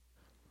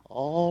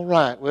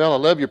right. Well, I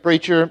love your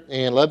preacher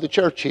and love the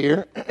church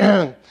here.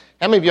 How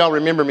many of y'all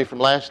remember me from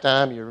last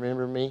time? You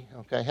remember me?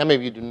 Okay. How many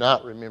of you do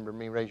not remember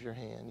me? Raise your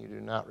hand. You do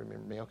not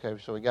remember me. Okay.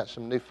 So we got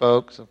some new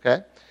folks.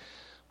 Okay.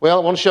 Well,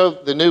 I want to show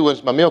the new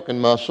ones my milking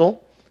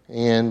muscle.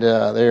 And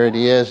there it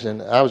is.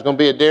 And I was going to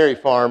be a dairy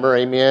farmer.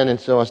 Amen. And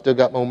so I still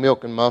got my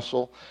milking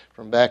muscle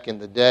from back in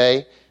the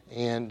day.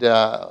 And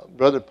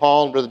Brother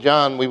Paul and Brother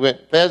John, we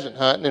went pheasant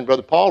hunting, and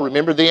Brother Paul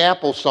remembered the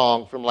apple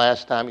song from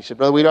last time. He said,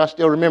 Brother Weeder, I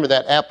still remember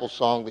that apple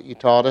song that you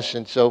taught us.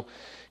 And so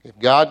if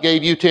God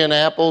gave you 10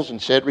 apples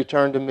and said,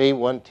 return to me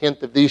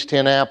 1/10 of these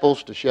 10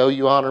 apples to show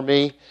you honor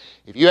me,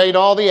 if you ate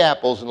all the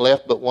apples and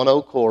left but one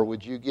old core,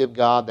 would you give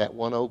God that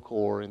one old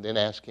core and then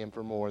ask Him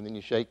for more? And then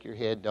you shake your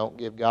head, don't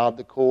give God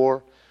the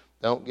core.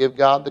 Don't give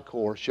God the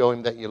core. Show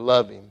Him that you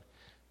love Him.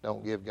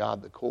 Don't give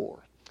God the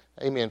core.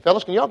 Amen.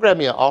 Fellas, can y'all grab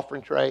me an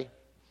offering tray?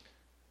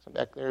 So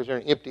back there, is there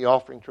an empty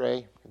offering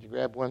tray? Could you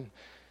grab one?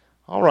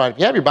 All right. If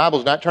you have your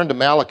Bibles, not turn to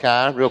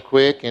Malachi real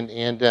quick.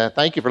 And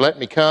thank you for letting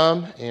me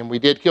come. And we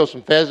did kill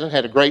some pheasant,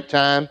 had a great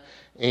time.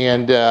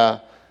 And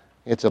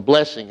it's a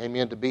blessing,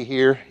 amen, to be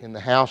here in the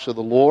house of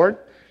the Lord.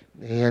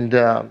 And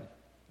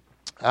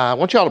I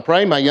want y'all to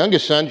pray. My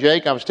youngest son,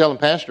 Jake, I was telling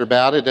Pastor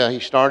about it. He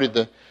started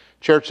the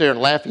church there in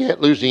Lafayette,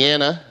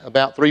 Louisiana,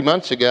 about 3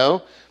 months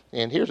ago.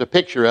 And here's a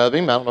picture of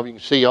him. I don't know if you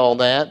can see all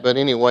that. But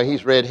anyway,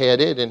 he's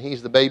redheaded, and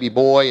he's the baby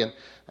boy. And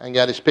I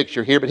got his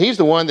picture here. But he's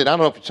the one that, I don't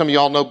know if some of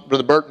y'all know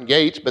Brother Burton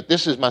Gates, but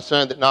this is my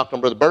son that knocked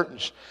on Brother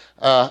Burton's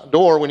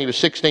door when he was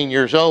 16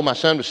 years old. My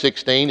son was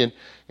 16, and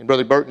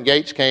Brother Burton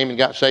Gates came and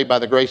got saved by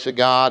the grace of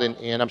God,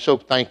 and I'm so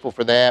thankful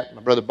for that.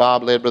 My brother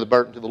Bob led Brother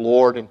Burton to the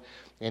Lord,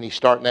 and he's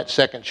starting that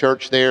second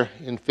church there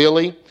in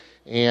Philly.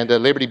 And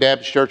Liberty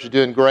Baptist Church is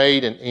doing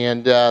great,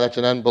 and that's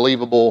an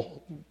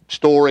unbelievable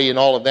story and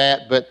all of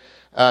that. But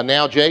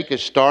now Jake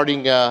is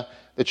starting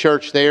the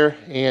church there,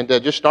 and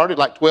just started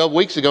like 12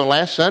 weeks ago. And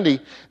last Sunday,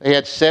 they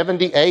had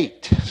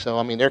 78. So,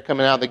 I mean, they're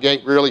coming out of the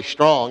gate really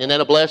strong. Isn't that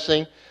a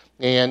blessing?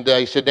 And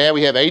he said, Dad,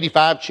 we have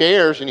 85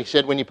 chairs. And he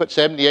said, when you put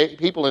 78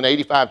 people in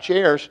 85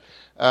 chairs,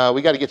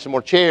 we got to get some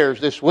more chairs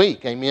this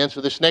week. Amen.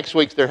 So this next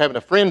week, they're having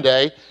a friend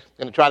day.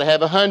 Going to try to have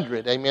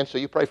 100. Amen. So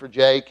you pray for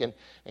Jake.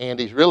 And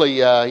he's really,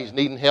 he's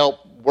needing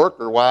help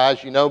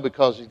worker-wise,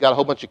 because he's got a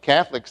whole bunch of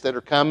Catholics that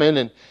are coming,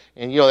 and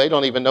they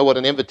don't even know what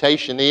an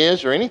invitation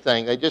is or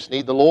anything. They just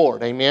need the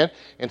Lord. Amen.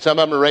 And some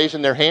of them are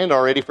raising their hand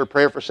already for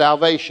prayer for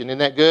salvation. Isn't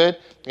that good?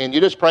 And you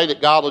just pray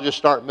that God will just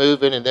start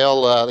moving, and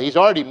he's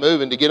already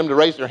moving. To get them to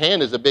raise their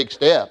hand is a big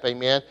step.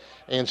 Amen.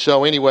 And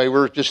so anyway,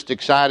 we're just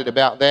excited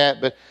about that.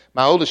 But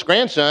my oldest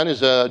grandson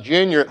is a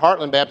junior at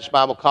Heartland Baptist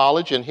Bible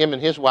College, and him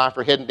and his wife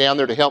are heading down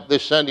there to help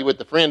this Sunday with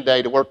the Friend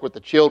Day to work with the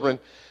children.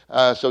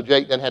 So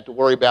Jake doesn't have to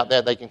worry about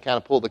that. They can kind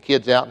of pull the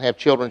kids out and have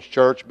children's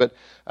church. But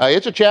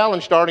it's a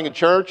challenge starting a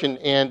church,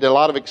 and a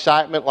lot of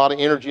excitement, a lot of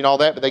energy and all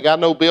that. But they got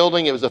no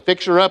building. It was a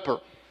fixer-upper.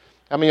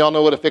 How many of y'all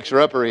know what a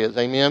fixer-upper is?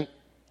 Amen?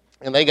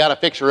 And they got a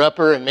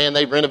fixer-upper, and man,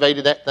 they've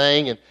renovated that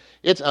thing. And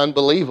it's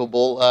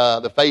unbelievable,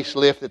 the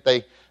facelift that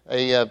they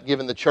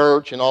given the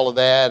church and all of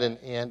that.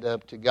 And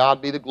to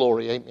God be the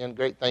glory. Amen.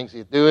 Great things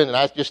He's doing. And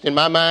I just, in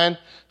my mind,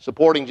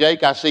 supporting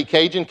Jake, I see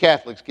Cajun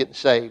Catholics getting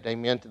saved.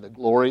 Amen. To the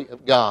glory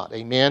of God.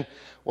 Amen.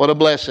 What a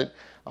blessing.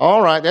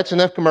 All right, that's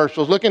enough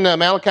commercials. Look in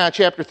Malachi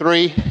chapter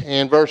 3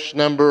 and verse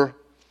number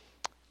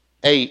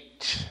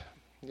 8.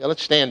 Yeah,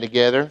 let's stand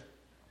together.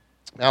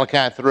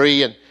 Malachi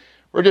 3, and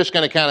we're just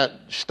going to kind of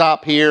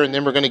stop here, and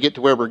then we're going to get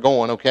to where we're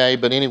going, okay?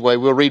 But anyway,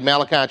 we'll read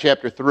Malachi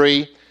chapter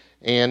 3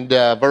 and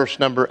verse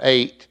number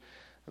 8.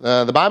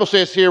 The Bible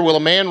says here, will a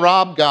man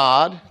rob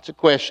God? It's a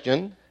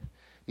question.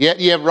 Yet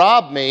ye have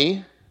robbed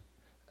me.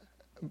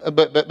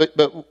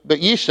 But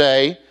ye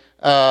say,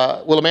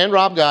 will a man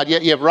rob God?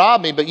 Yet ye have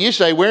robbed me. But ye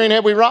say, wherein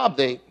have we robbed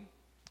thee?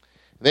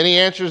 Then he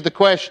answers the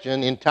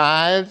question, in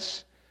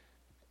tithes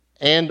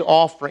and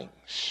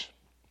offerings.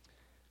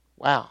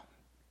 Wow.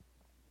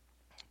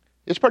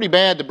 It's pretty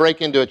bad to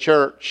break into a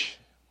church.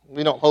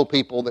 We don't hold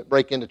people that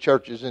break into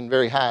churches in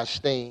very high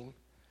esteem.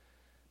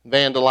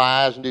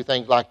 Vandalize and do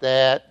things like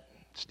that.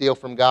 Steal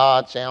from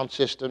God, sound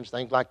systems,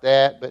 things like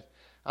that. But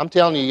I'm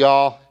telling you,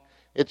 y'all,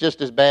 it's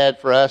just as bad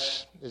for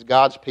us as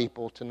God's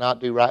people to not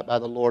do right by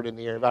the Lord in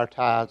the area of our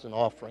tithes and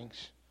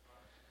offerings.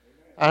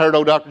 I heard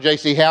old Dr.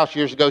 J.C. House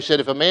years ago said,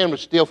 if a man would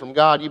steal from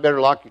God, you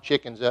better lock your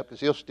chickens up because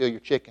he'll steal your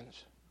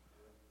chickens.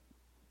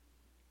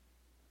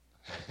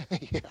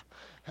 Yeah.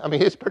 I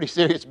mean, it's pretty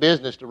serious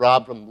business to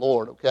rob from the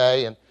Lord,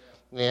 okay?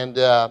 And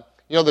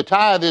the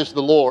tithe is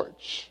the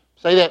Lord's.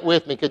 Say that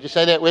with me. Could you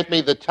say that with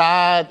me? The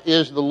tithe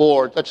is the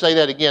Lord's. Let's say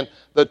that again.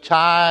 The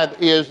tithe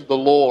is the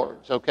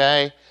Lord's,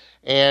 okay?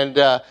 And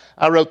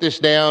I wrote this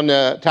down.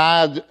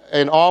 Tithe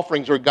and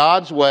offerings are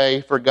God's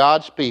way for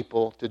God's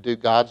people to do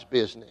God's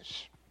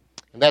business.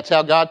 And that's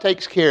how God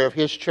takes care of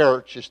His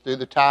church, is through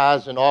the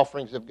tithes and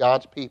offerings of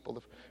God's people,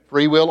 the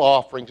free will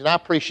offerings. And I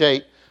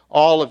appreciate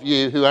all of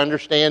you who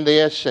understand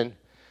this. And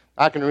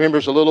I can remember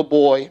as a little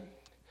boy,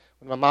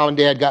 when my mom and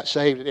dad got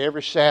saved,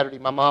 every Saturday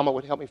my mama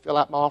would help me fill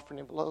out my offering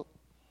envelope.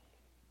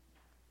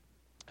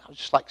 I was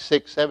just like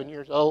 6, 7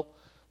 years old,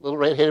 little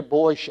red-headed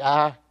boy,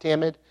 shy,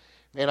 timid.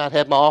 Man, I'd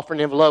have my offering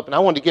envelope, and I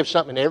wanted to give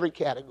something in every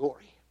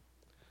category.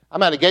 I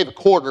might have gave a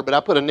quarter, but I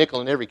put a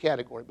nickel in every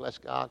category, bless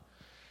God.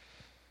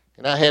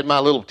 And I had my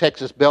little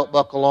Texas belt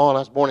buckle on. I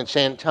was born in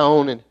San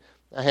Antonio, and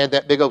I had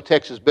that big old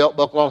Texas belt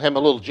buckle on, had my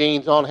little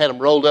jeans on, had them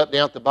rolled up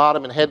down at the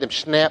bottom, and had them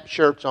snap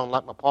shirts on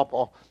like my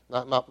pawpaw.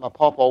 My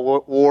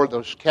pawpaw wore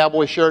those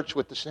cowboy shirts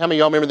with the. How many of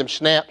y'all remember them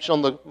snaps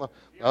on the?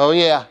 Oh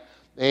yeah,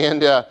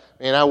 and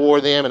I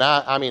wore them, and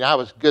I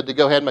was good to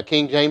go. Had my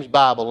King James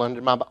Bible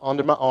under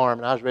my arm,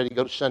 and I was ready to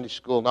go to Sunday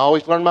school. And I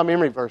always learned my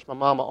memory verse. My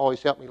mama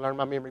always helped me learn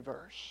my memory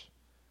verse.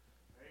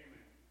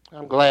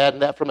 Amen. I'm glad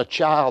that from a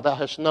child thou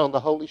hast known the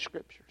Holy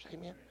Scriptures.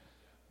 Amen.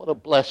 What a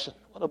blessing!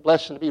 What a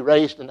blessing to be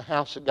raised in the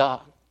house of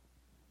God.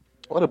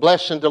 What a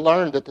blessing to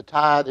learn that the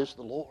tithe is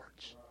the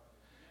Lord's.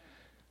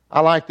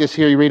 I like this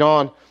here. You read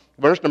on.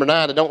 Verse number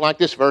 9, I don't like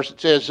this verse.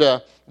 It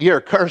says, you're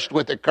cursed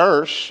with a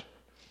curse.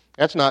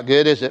 That's not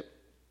good, is it?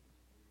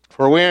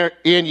 For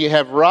wherein you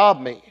have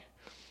robbed me.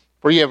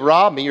 For you have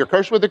robbed me. You're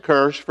cursed with a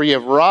curse, for you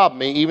have robbed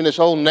me, even this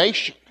whole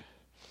nation.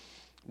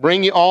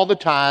 Bring you all the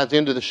tithes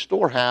into the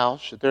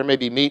storehouse, that there may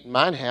be meat in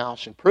mine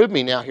house. And prove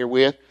me now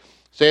herewith,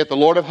 saith the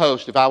Lord of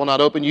hosts, if I will not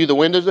open you the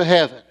windows of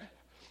heaven.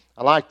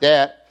 I like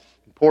that.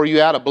 And pour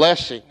you out a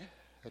blessing,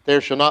 that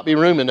there shall not be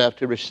room enough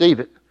to receive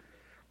it.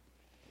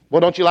 Well,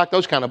 don't you like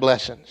those kind of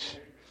blessings?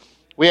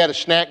 We had a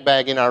snack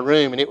bag in our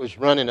room, and it was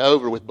running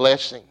over with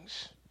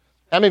blessings.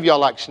 How many of y'all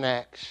like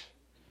snacks?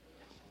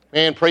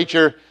 Man,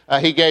 preacher,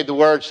 he gave the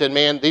word, said,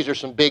 man, these are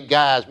some big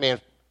guys. Man,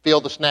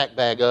 fill the snack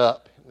bag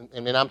up.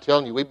 And then I'm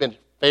telling you, we've been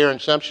faring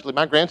sumptuously.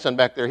 My grandson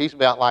back there, he's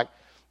about like,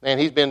 man,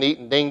 he's been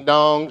eating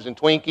ding-dongs and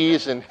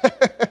Twinkies. And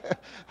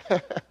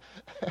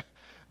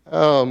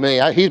oh,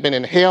 man, he's been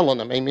inhaling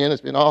them. Amen,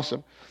 it's been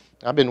awesome.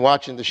 I've been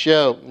watching the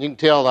show. You can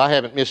tell I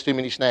haven't missed too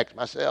many snacks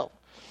myself.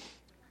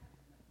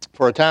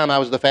 For a time, I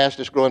was the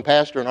fastest growing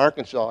pastor in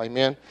Arkansas.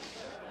 Amen.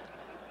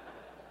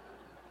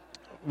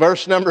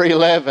 Verse number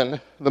 11,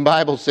 the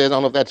Bible says, I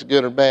don't know if that's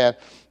good or bad.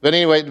 But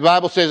anyway, the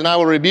Bible says, and I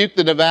will rebuke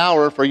the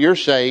devourer for your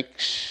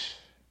sakes.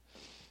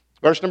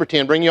 Verse number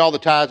 10, bring you all the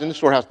tithes in the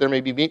storehouse, there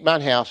may be meat in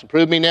mine house. And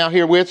prove me now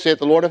herewith, saith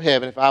the Lord of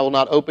heaven, if I will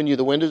not open you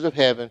the windows of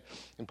heaven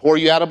and pour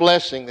you out a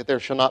blessing, that there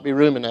shall not be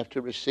room enough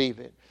to receive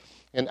it.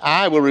 And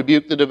I will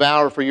rebuke the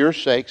devourer for your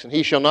sakes, and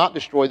he shall not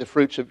destroy the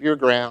fruits of your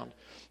ground.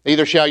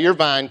 Neither shall your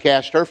vine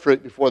cast her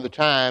fruit before the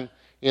time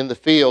in the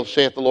field,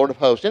 saith the Lord of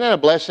hosts. Isn't that a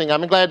blessing?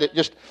 I'm glad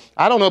that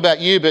I don't know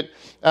about you, but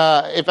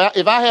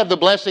if I have the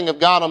blessing of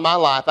God on my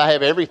life, I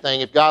have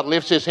everything. If God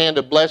lifts his hand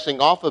of blessing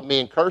off of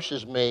me and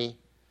curses me,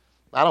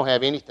 I don't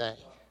have anything.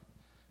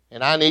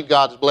 And I need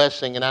God's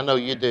blessing, and I know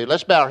you do.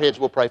 Let's bow our heads,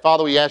 we'll pray.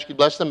 Father, we ask you to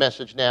bless the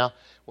message now.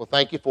 We'll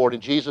thank you for it. In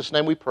Jesus'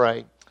 name we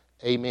pray.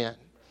 Amen.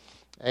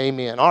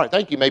 Amen. All right,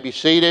 thank you. You may be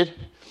seated.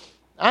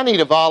 I need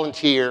a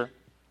volunteer.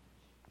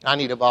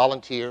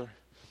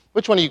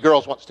 Which one of you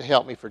girls wants to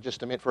help me for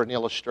just a minute for an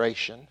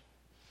illustration?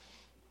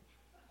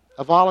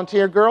 A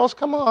volunteer, girls?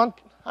 Come on.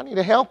 I need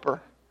a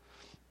helper.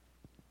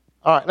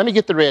 All right, let me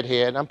get the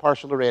redhead. I'm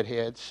partial to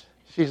redheads.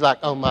 She's like,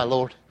 oh, my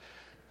Lord.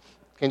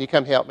 Can you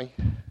come help me?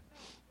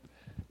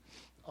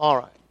 All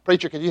right.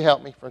 Preacher, can you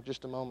help me for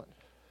just a moment?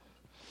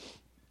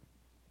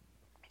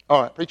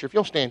 All right, preacher, if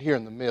you'll stand here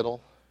in the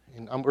middle,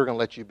 and we're going to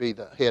let you be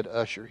the head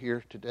usher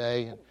here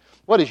today. And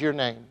what is your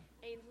name?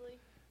 Ainsley.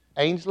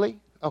 Ainsley?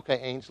 Okay,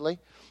 Ainsley.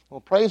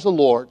 Well, praise the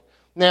Lord.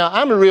 Now,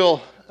 I'm a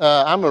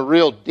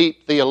real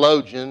deep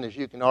theologian, as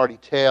you can already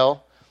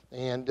tell,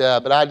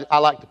 but I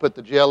like to put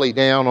the jelly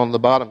down on the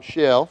bottom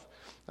shelf.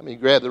 Let me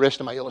grab the rest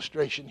of my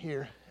illustration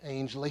here,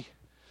 Ainsley.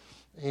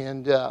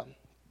 And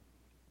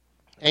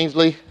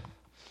Ainsley,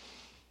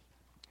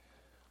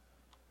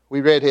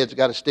 we redheads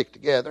got to stick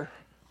together.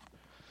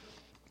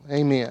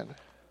 Amen.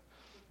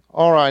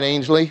 All right,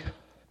 Ainsley,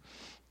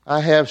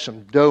 I have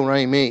some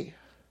do-re-mi.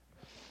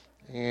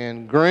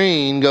 And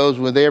green goes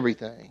with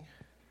everything.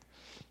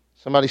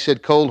 Somebody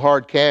said cold,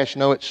 hard cash.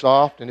 No, it's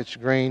soft, and it's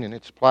green, and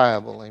it's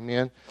pliable.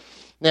 Amen.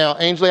 Now,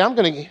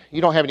 Ainsley,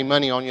 you don't have any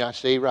money on you, I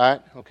see,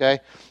 right? Okay.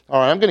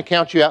 All right, I'm going to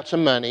count you out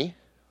some money.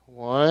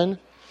 1,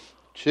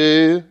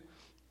 2,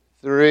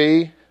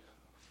 3,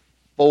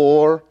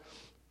 4,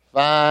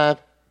 5,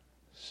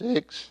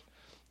 6,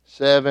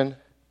 7,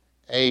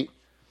 8,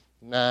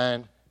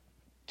 9,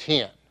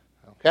 10.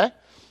 Okay?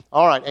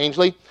 All right,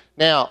 Ainsley.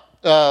 Now,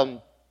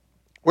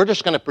 we're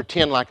just going to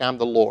pretend like I'm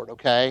the Lord,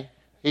 okay?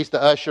 He's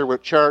the usher. We're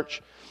at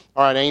church.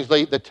 All right,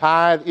 Ainsley, the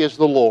tithe is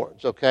the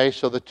Lord's, okay?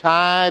 So the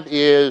tithe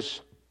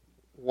is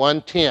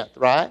 1/10,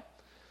 right?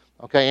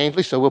 Okay,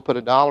 Ainsley, so we'll put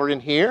 $1 in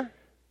here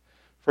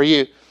for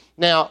you.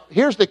 Now,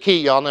 here's the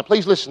key, y'all. Now,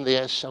 please listen to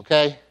this,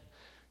 okay?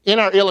 In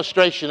our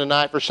illustration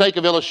tonight, for sake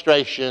of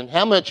illustration,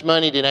 how much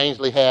money did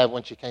Ainsley have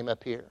when she came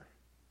up here?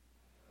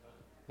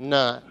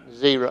 None.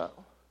 0.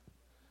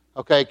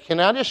 Okay, can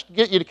I just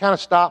get you to kind of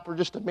stop for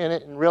just a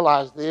minute and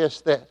realize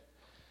this, that,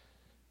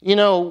 you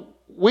know,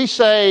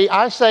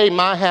 I say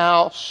my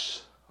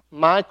house,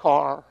 my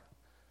car,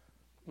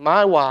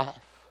 my wife,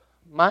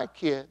 my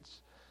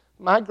kids,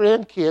 my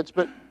grandkids,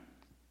 but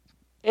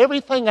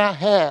everything I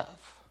have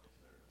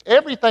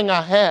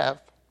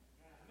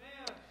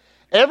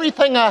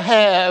Everything I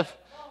have,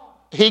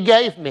 He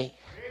gave me.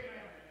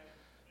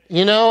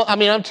 You know,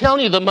 I'm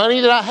telling you, the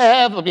money that I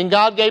have,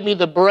 God gave me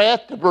the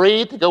breath to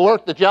breathe, to go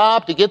work the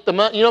job, to get the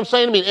money. You know what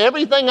I'm saying?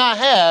 Everything I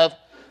have,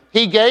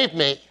 He gave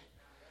me.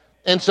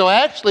 And so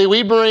actually,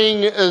 we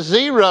bring a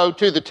zero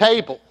to the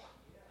table.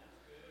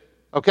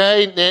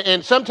 Okay?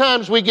 And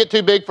sometimes we get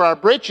too big for our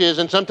britches,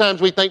 and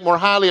sometimes we think more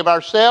highly of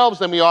ourselves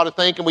than we ought to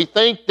think, and we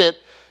think that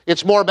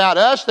it's more about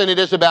us than it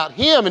is about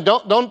Him, and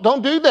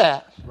don't do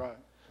that. Right.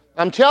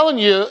 I'm telling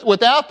you,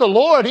 without the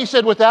Lord, He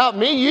said, without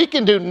me, you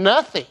can do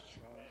nothing.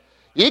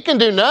 You can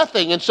do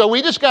nothing. And so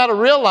we just got to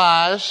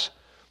realize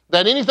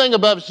that anything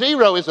above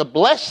zero is a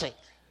blessing.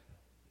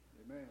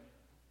 Amen.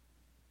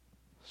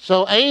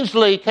 So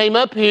Ainsley came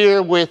up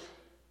here with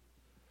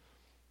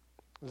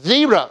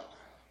zero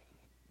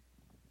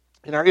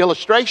in our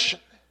illustration.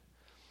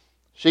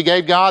 She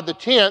gave God the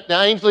tenth.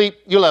 Now, Ainsley,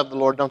 you love the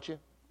Lord, don't you?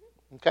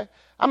 Okay.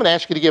 I'm going to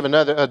ask you to give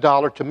another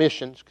 $1 to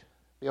missions.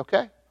 You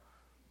okay?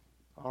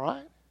 All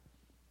right.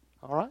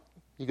 All right.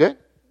 You good?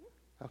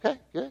 Okay,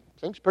 good.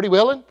 Seems pretty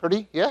willing.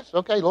 Pretty, yes.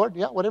 Okay, Lord,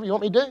 yeah, whatever you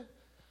want me to do.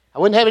 I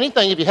wouldn't have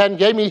anything if you hadn't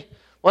gave me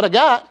what I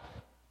got.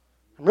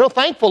 I'm real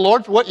thankful,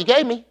 Lord, for what you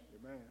gave me.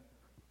 Amen.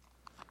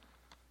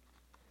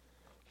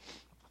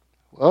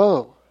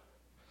 Whoa.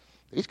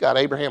 He's got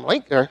Abraham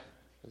Lincoln.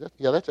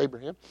 Yeah, that's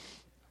Abraham.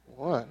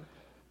 1,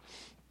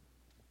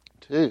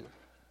 2,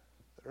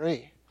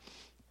 3,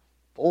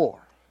 4,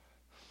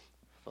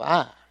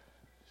 5,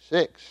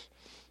 6,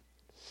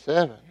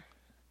 7,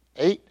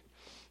 8,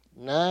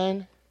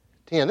 9,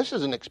 10. This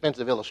is an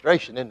expensive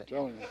illustration, isn't it?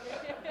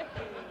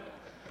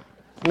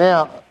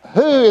 Now,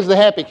 who is the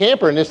happy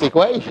camper in this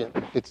equation?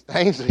 It's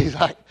Ainsley. He's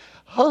like,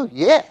 oh,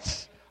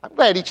 yes. I'm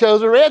glad he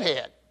chose a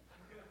redhead.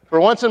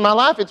 For once in my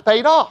life, it's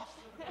paid off.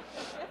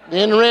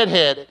 Then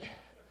redheaded.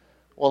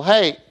 Well,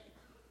 hey,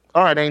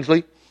 all right,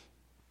 Ainsley.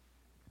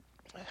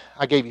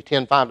 I gave you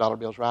 10 $5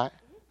 bills, right?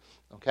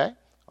 Okay.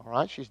 All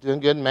right, she's doing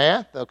good in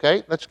math.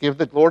 Okay, let's give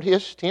the Lord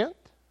His 10th.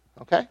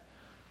 Okay.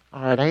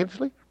 All right,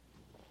 Ainsley.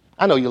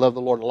 I know you love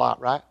the Lord a lot,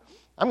 right?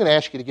 I'm going to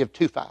ask you to give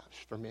 2 5s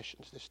for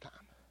missions this time.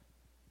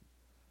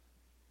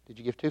 Did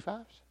you give 2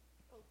 5s?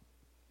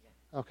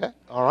 Okay,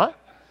 all right.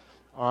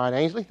 All right,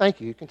 Ainsley, thank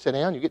you. You can sit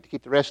down. You get to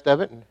keep the rest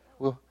of it, and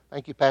we'll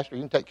thank you, Pastor.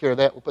 You can take care of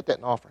that. We'll put that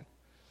in offering.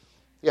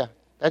 Yeah,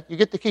 you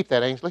get to keep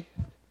that, Ainsley.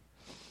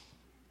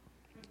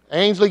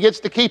 Ainsley gets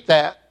to keep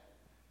that.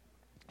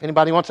 If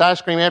anybody wants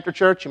ice cream after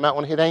church, you might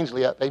want to hit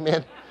Ainsley up.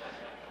 Amen.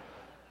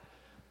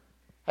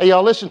 Hey,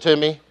 y'all, listen to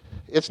me.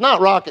 It's not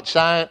rocket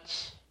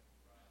science.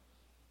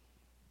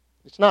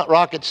 It's not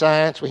rocket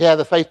science. We have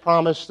the Faith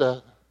Promise,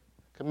 the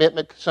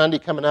Commitment Sunday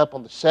coming up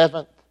on the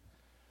 7th.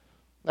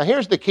 Now,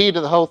 here's the key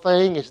to the whole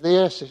thing is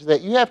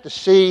that you have to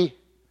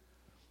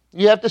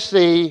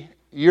see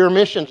your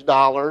missions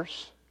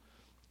dollars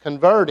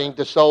converting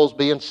to souls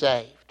being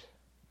saved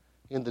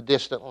in the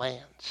distant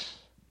lands.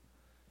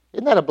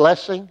 Isn't that a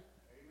blessing?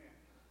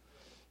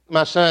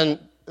 My son,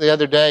 the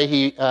other day,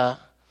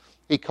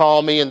 he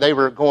called me, and they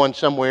were going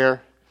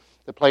somewhere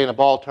to play in a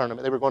ball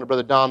tournament. They were going to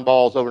Brother Don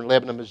Ball's over in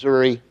Lebanon,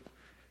 Missouri.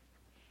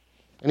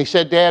 And he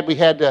said, Dad, we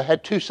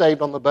had 2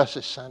 saved on the bus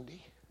this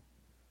Sunday.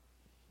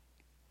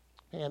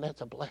 Man,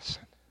 that's a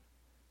blessing.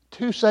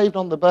 2 saved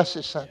on the bus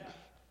this Sunday.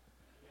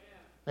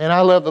 Man,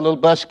 I love the little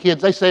bus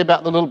kids. They say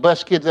about the little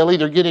bus kids, they'll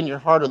either get in your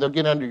heart or they'll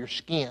get under your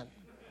skin.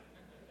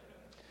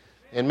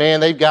 And man,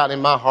 they've gotten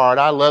in my heart.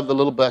 I love the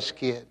little bus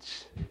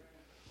kids.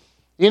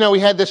 You know, we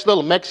had this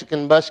little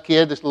Mexican bus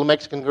kid, this little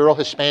Mexican girl,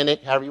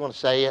 Hispanic, however you want to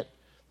say it.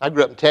 I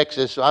grew up in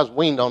Texas, so I was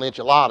weaned on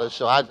enchiladas,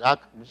 so I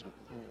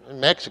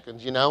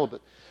Mexicans, you know.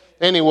 But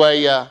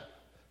anyway,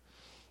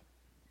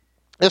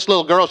 this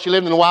little girl, she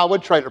lived in the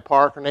Wildwood Trailer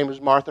Park. Her name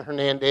was Martha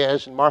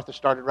Hernandez, and Martha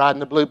started riding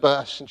the blue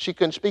bus, and she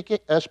couldn't speak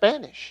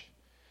Spanish.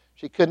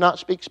 She could not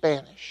speak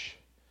Spanish.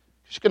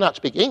 She could not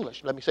speak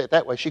English. Let me say it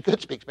that way. She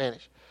could speak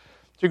Spanish.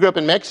 She grew up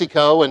in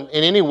Mexico, and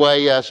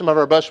anyway, some of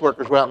our bus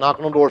workers were out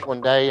knocking on doors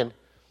one day, and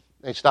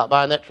they stopped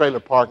by in that trailer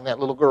park, and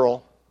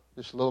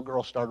this little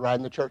girl started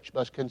riding the church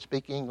bus, couldn't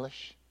speak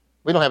English.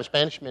 We don't have a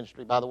Spanish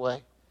ministry, by the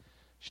way.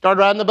 She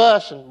started riding the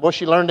bus, and boy,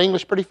 she learned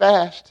English pretty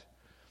fast.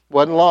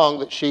 Wasn't long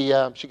that she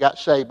got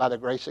saved by the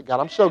grace of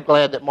God. I'm so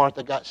glad that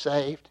Martha got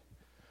saved.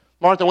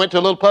 Martha went to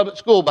a little public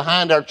school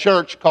behind our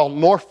church called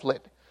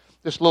Norflet,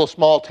 this little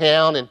small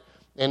town, and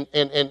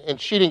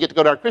she didn't get to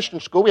go to our Christian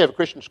school. We have a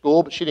Christian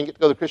school, but she didn't get to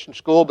go to the Christian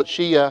school, but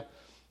she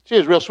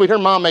was real sweet. Her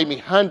mom made me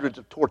hundreds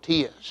of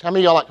tortillas. How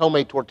many of y'all like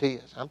homemade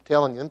tortillas? I'm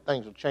telling you, them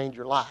things will change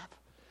your life.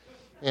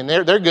 And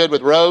they're good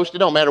with roast. It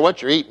don't matter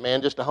what you're eating,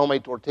 man. Just a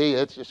homemade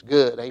tortilla, it's just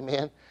good.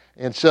 Amen.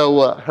 And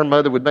so her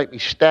mother would make me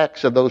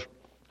stacks of those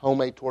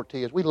homemade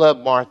tortillas. We love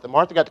Martha.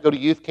 Martha got to go to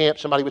youth camp.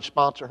 Somebody would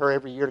sponsor her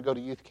every year to go to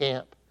youth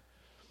camp.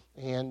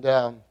 And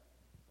I'm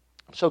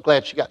so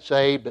glad she got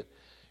saved. But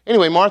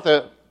anyway,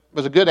 Martha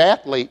was a good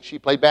athlete. She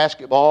played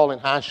basketball in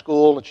high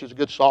school, and she was a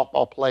good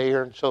softball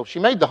player. And so she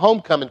made the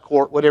homecoming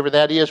court, whatever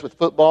that is, with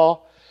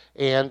football.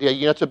 And,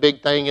 it's a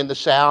big thing in the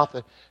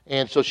South.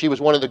 And so she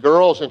was one of the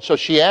girls. And so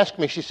she asked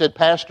me, she said,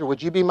 Pastor,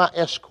 would you be my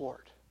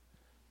escort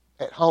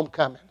at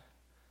homecoming?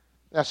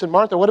 And I said,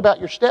 Martha, what about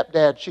your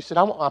stepdad? She said,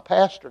 I want my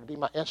pastor to be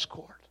my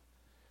escort.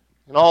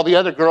 And all the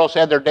other girls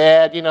had their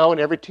dad, and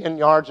every 10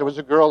 yards there was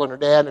a girl and her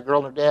dad and a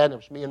girl and her dad, and it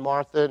was me and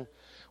Martha. And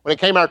when it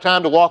came our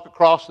time to walk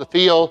across the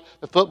field,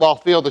 the football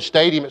field, the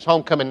stadium, it's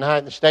homecoming night,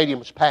 and the stadium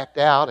was packed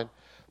out.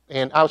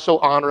 And I was so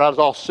honored. I was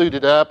all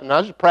suited up, and it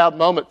was a proud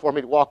moment for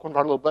me to walk one of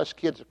our little bus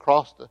kids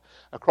across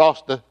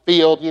the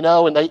field,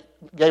 and they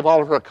gave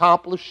all of her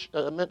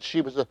accomplishments.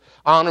 She was an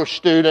honor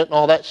student and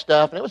all that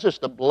stuff, and it was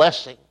just a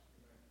blessing.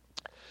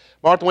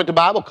 Martha went to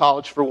Bible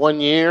college for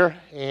 1 year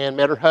and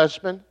met her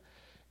husband,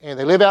 and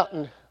they live out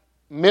in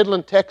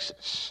Midland,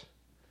 Texas.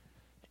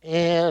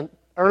 And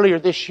earlier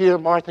this year,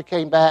 Martha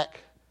came back.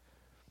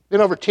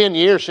 Been over 10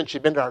 years since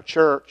she'd been to our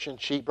church, and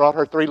she brought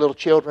her 3 little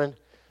children,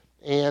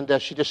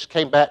 and she just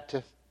came back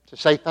to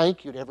say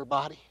thank you to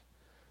everybody.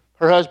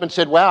 Her husband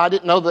said, wow, I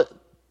didn't know that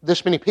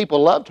this many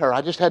people loved her.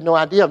 I just had no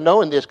idea of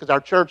knowing this, because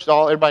our church,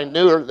 everybody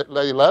knew her, that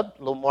they loved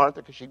little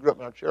Martha because she grew up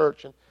in our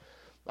church. And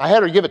I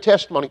had her give a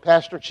testimony,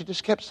 Pastor, and she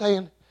just kept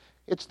saying,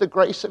 it's the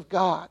grace of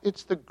God.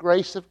 It's the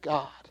grace of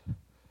God.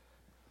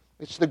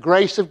 It's the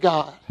grace of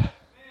God.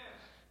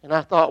 And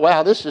I thought,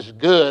 wow, this is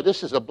good.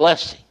 This is a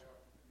blessing.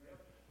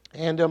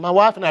 And my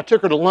wife and I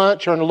took her to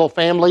lunch, her and a little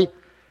family.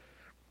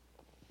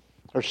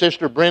 Her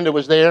sister Brenda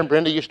was there, and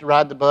Brenda used to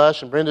ride the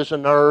bus, and Brenda's a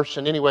nurse.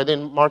 And anyway,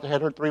 then Martha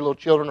had her 3 little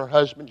children, her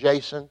husband,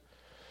 Jason.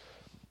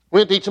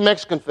 We went to eat some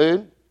Mexican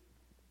food,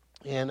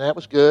 and that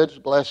was good. It was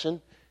a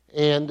blessing.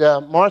 And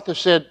Martha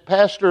said,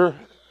 Pastor,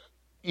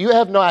 you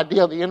have no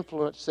idea the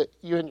influence that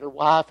you and your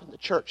wife and the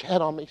church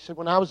had on me. She said,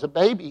 when I was a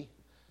baby,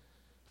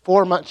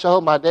 4 months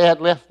old, my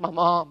dad left my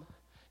mom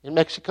in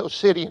Mexico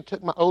City and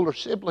took my older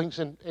siblings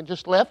and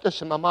just left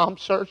us. And my mom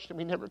searched, and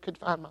we never could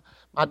find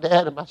my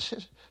dad and my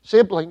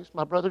siblings,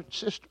 my brothers and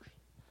sisters.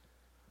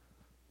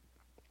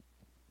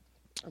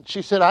 And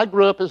she said, I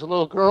grew up as a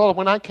little girl, and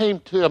when I came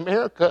to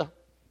America,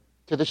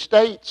 to the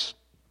States,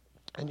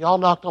 and y'all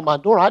knocked on my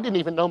door, I didn't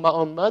even know my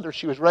own mother.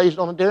 She was raised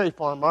on a dairy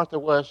farm. Martha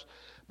was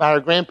by her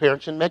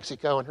grandparents in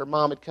Mexico, and her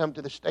mom had come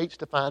to the States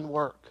to find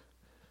work.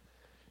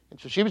 And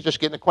so she was just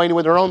getting acquainted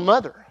with her own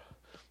mother.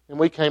 And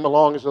we came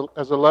along as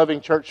a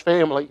loving church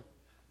family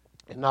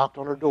and knocked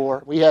on her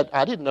door.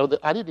 I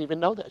didn't even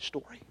know that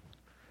story.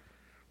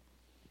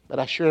 But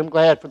I sure am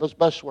glad for those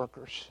bus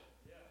workers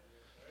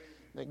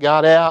that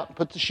got out and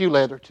put the shoe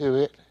leather to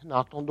it,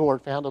 knocked on the door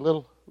and found a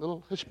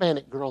little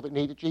Hispanic girl that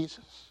needed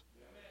Jesus.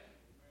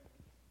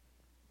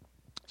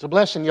 It's a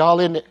blessing, y'all,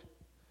 isn't it?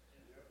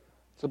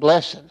 It's a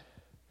blessing.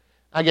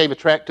 I gave a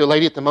tract to a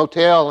lady at the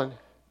motel,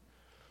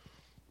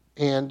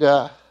 and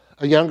a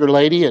younger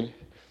lady, and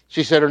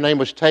she said her name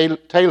was Taylor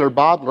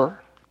Bodler.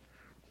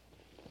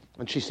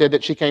 And she said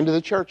that she came to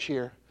the church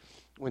here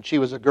when she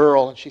was a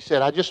girl. And she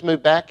said, I just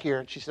moved back here.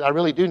 And she said, I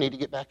really do need to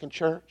get back in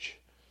church.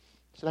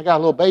 I said, I got a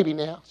little baby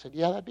now. I said,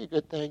 yeah, that'd be a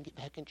good thing, get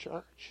back in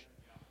church.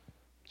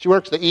 She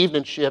works the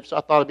evening shift, so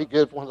I thought it'd be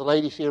good if one of the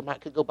ladies here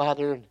could go by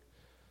there and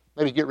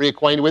maybe get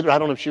reacquainted with her. I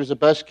don't know if she was a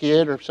bus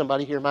kid or if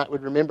somebody here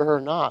would remember her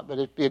or not, but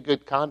it'd be a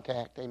good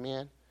contact.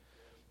 Amen.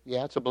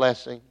 Yeah, it's a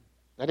blessing.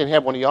 I didn't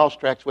have one of y'all's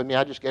tracts with me.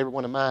 I just gave her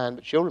one of mine,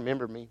 but she'll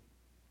remember me.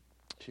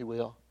 She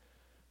will.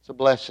 It's a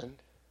blessing.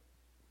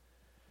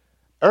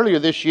 Earlier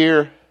this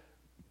year,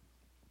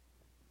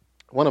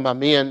 one of my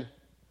men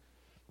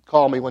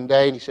called me one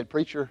day and he said,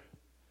 Preacher,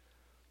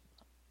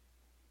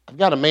 I've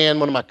got a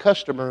man, one of my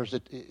customers,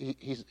 that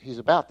he's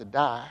about to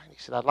die. He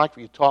said, I'd like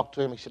for you to talk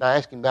to him. He said, I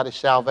asked him about his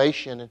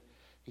salvation, and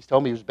he's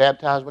told me he was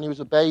baptized when he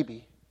was a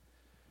baby.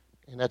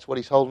 And that's what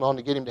he's holding on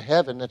to get him to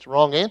heaven. That's a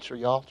wrong answer,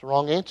 y'all. It's a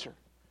wrong answer.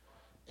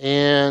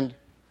 And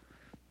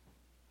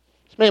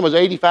this man was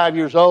 85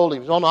 years old. He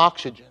was on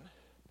oxygen.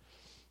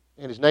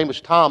 And his name was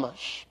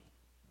Thomas.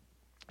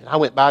 And I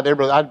went by there,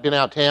 brother. I'd been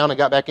out of town. I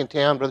got back in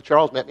town. Brother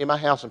Charles met me in my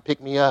house and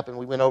picked me up. And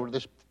we went over to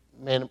this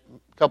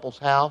couple's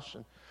house.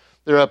 And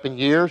they're up in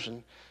years.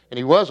 And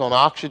he was on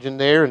oxygen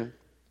there. And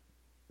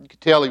you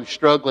could tell he was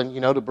struggling,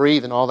 to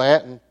breathe and all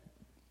that. And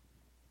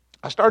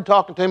I started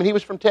talking to him. And he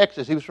was from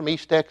Texas. He was from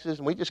East Texas.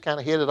 And we just kind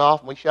of hit it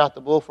off. And we shot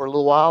the bull for a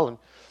little while.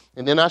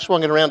 And then I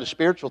swung it around to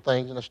spiritual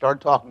things, and I started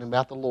talking to him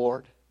about the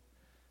Lord.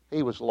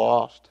 He was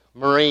lost.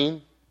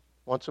 Marine.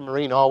 Once a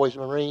Marine, always a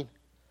Marine.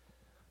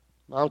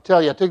 I'll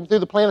tell you, I took him through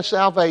the plan of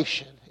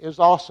salvation. It was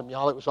awesome,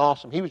 y'all. It was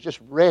awesome. He was just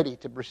ready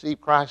to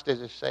receive Christ as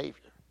his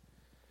Savior.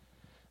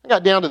 I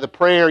got down to the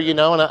prayer,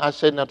 and I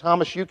said, now,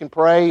 Thomas, you can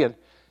pray and,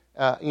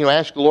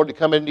 ask the Lord to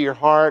come into your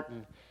heart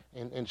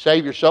and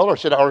save your soul. Or I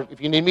said, or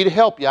if you need me to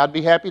help you, I'd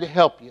be happy to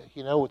help you,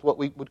 with what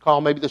we would call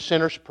maybe the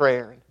sinner's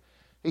prayer. And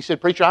he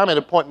said, Preacher, I'm at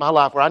a point in my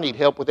life where I need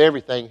help with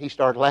everything. He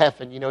started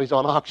laughing. He's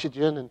on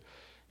oxygen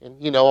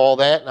and all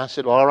that. And I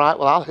said, well, all right,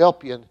 well, I'll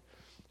help you. And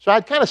so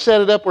I'd kind of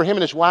set it up where him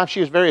and his wife, she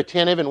was very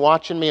attentive and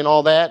watching me and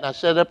all that. And I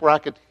set it up where I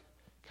could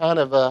kind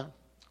of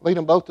lead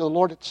them both to the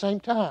Lord at the same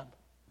time.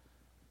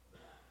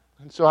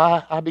 And so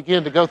I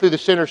began to go through the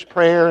sinner's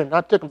prayer. And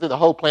I took them through the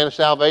whole plan of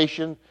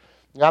salvation.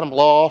 Got them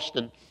lost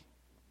and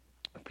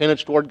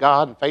repentance toward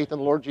God and faith in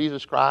the Lord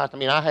Jesus Christ. I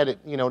mean, I had it,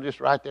 just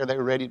right there. They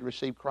were ready to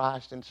receive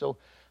Christ. And so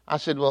I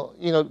said, well,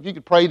 if you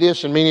could pray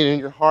this and mean it in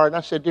your heart. And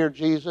I said, dear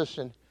Jesus.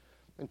 And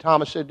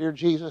Thomas said, dear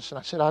Jesus. And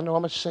I said, I know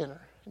I'm a sinner.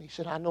 And he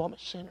said, I know I'm a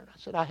sinner. I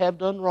said, I have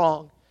done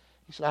wrong.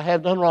 He said, I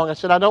have done wrong. I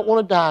said, I don't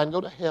want to die and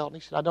go to hell. And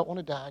he said, I don't want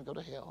to die and go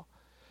to hell.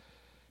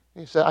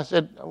 And he said, I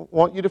said, I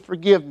want you to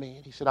forgive me.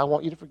 And he said, I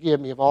want you to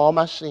forgive me of all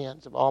my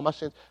sins, of all my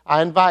sins.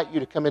 I invite you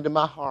to come into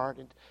my heart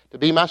and to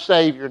be my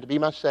Savior and to be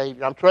my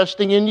Savior. I'm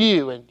trusting in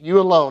you and you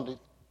alone to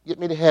get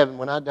me to heaven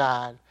when I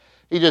die.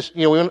 He just,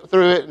 we went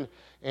through it,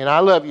 and I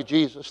love you,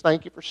 Jesus.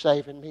 Thank you for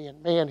saving me.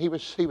 And man, he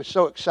was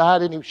so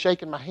excited. He was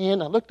shaking my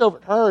hand. I looked over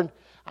at her, and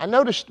I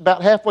noticed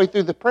about halfway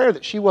through the prayer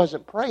that she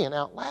wasn't praying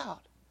out loud.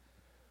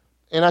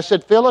 And I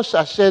said, Phyllis,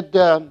 I said,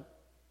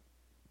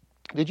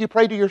 did you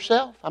pray to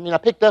yourself? I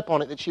picked up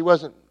on it that she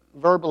wasn't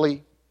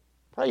verbally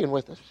praying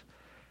with us.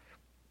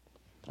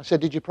 I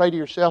said, did you pray to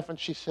yourself? And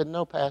she said,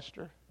 no,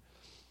 Pastor.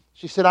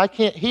 She said, I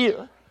can't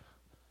hear.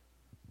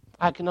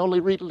 I can only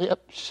read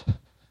lips.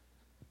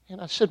 And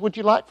I said, would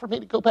you like for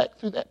me to go back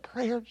through that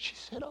prayer? And she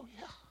said, oh,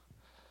 yeah.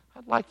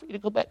 I'd like for you to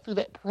go back through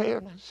that prayer.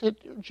 And I said,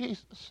 dear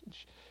Jesus. And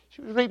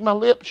she was reading my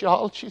lips,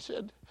 y'all. And she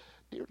said,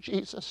 dear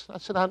Jesus. And I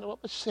said, I know I'm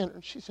a sinner.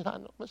 And she said, I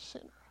know I'm a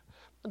sinner.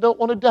 I don't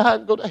want to die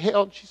and go to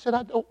hell. And she said,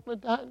 I don't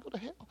want to die and go to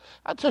hell.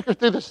 I took her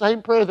through the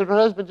same prayer that her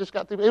husband just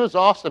got through. It was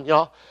awesome,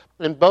 y'all.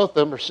 And both of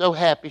them were so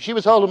happy. She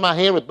was holding my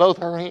hand with both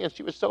her hands.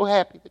 She was so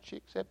happy that she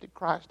accepted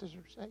Christ as her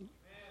Savior.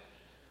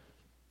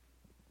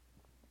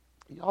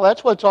 Y'all,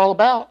 that's what it's all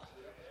about.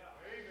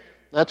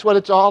 That's what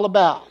it's all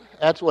about.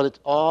 That's what it's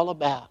all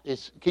about.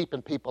 It's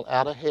keeping people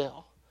out of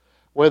hell.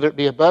 Whether it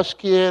be a bus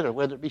kid or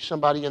whether it be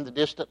somebody in the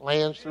distant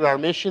lands through our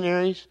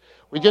missionaries.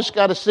 We just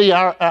got to see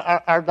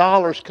our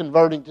dollars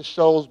converting to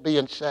souls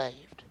being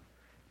saved.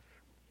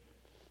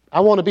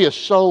 I want to be a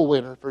soul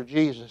winner for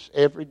Jesus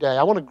every day.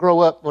 I want to grow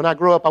up. When I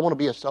grow up, I want to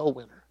be a soul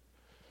winner.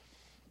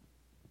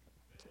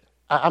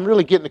 I'm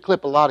really getting to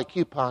clip a lot of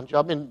coupons.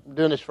 I've been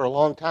doing this for a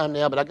long time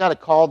now, but I got a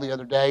call the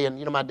other day,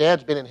 and my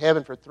dad's been in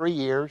heaven for 3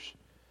 years.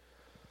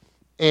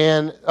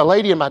 And a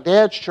lady in my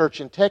dad's church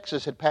in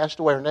Texas had passed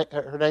away.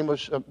 Her name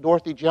was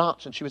Dorothy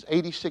Johnson. She was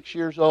 86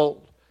 years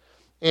old.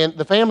 And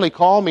the family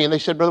called me and they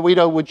said, Brother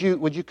Guido, would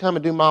you come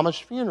and do Mama's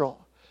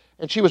funeral?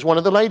 And she was one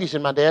of the ladies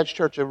in my dad's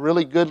church, a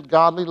really good,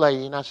 godly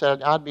lady. And I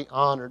said, I'd be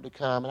honored to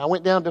come. And I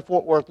went down to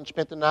Fort Worth and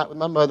spent the night with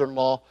my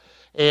mother-in-law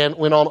and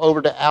went on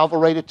over to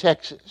Alvarado,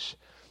 Texas.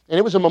 And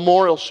it was a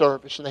memorial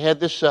service, and they had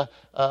this the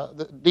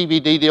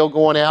DVD deal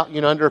going out,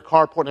 under a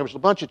carport, and there was a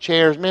bunch of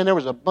chairs. Man, there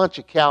was a bunch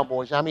of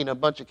cowboys. A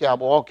bunch of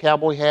cowboys, all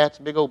cowboy hats,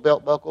 big old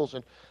belt buckles.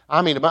 And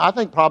I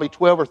think probably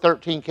 12 or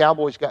 13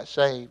 cowboys got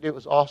saved. It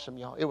was awesome,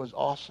 y'all. It was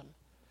awesome.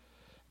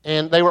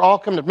 And they were all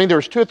coming to me. There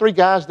was 2 or 3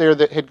 guys there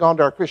that had gone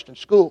to our Christian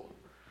school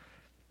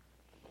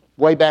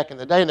way back in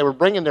the day, and they were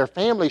bringing their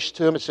families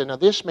to him and said, now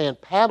this man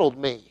paddled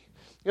me.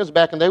 It was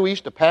back in the day we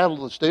used to paddle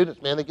the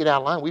students. Man, they get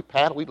out of line.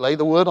 We'd lay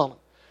the wood on them.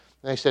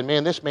 And they said,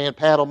 man, this man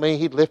paddled me.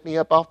 He'd lift me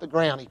up off the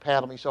ground. He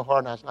paddled me so hard.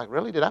 And I was like,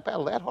 really? Did I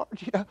paddle that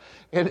hard?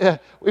 And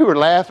we were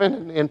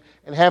laughing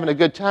and having a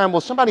good time. Well,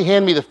 somebody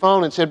handed me the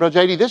phone and said, Bro,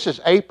 J.D., this is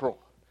April.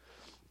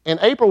 And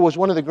April was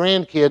one of the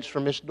grandkids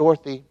from Miss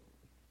Dorothy.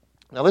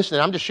 Now,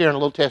 listen, I'm just sharing a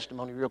little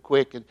testimony real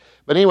quick.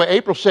 But anyway,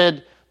 April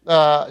said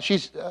she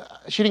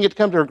didn't get to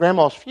come to her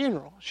grandma's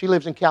funeral. She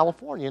lives in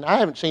California. And I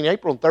haven't seen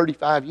April in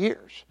 35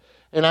 years.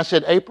 And I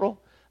said,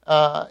 April,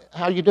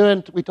 how you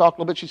doing? We talked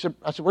a little bit.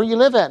 I said, where you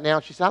live at now?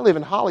 She said, I live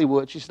in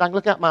Hollywood. She said, I can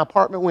look out my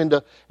apartment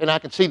window and I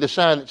can see the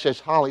sign that says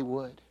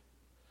Hollywood.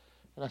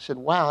 And I said,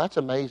 wow, that's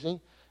amazing.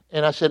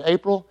 And I said,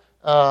 April,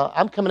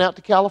 I'm coming out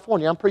to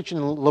California. I'm preaching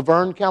in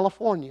Laverne,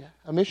 California,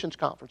 a missions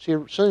conference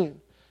here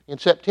soon in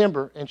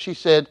September. And she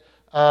said,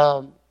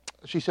 well,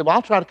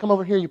 I'll try to come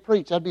over here and you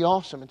preach. That'd be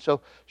awesome. And so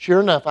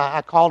sure enough,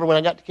 I called her when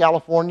I got to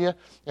California.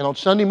 And on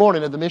Sunday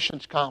morning at the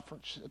missions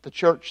conference at the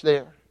church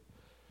there,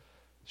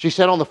 she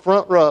sat on the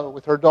front row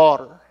with her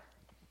daughter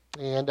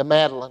and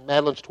Madeline.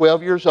 Madeline's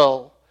 12 years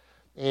old.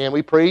 And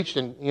we preached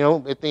and,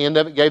 at the end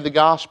of it, gave the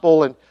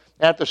gospel. And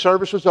after the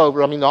service was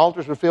over, the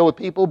altars were filled with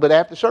people, but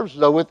after the service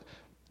was over,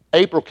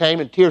 April came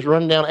and tears were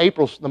running down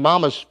the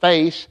mama's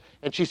face.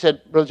 And she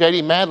said, Brother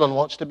J.D., Madeline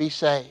wants to be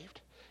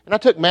saved. And I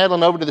took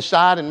Madeline over to the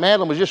side, and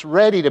Madeline was just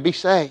ready to be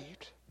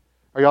saved.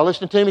 Are y'all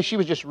listening to me? She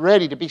was just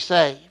ready to be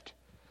saved.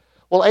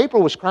 Well,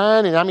 April was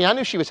crying, and I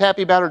knew she was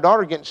happy about her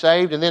daughter getting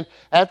saved. And then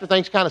after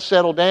things kind of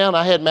settled down,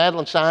 I had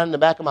Madeline sign in the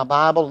back of my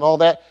Bible and all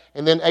that.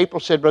 And then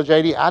April said, Brother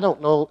J.D., I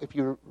don't know if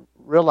you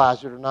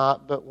realize it or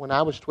not, but when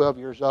I was 12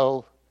 years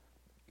old,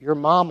 your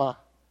mama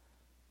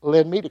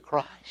led me to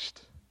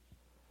Christ.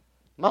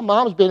 My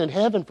mom's been in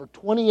heaven for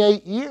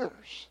 28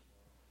 years.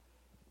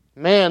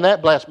 Man,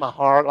 that blessed my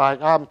heart. Like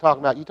you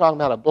talking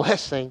about a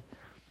blessing.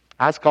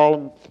 I was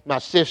calling my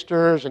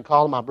sisters and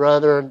calling my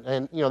brother,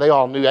 and they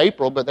all knew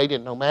April, but they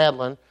didn't know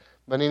Madeline.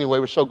 But anyway,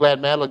 we're so glad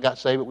Madeline got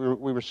saved. But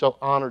we were so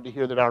honored to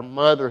hear that our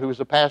mother, who was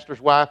the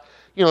pastor's wife,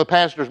 the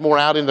pastor's more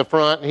out in the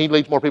front, and he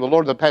leads more people.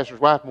 Lord, the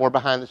pastor's wife more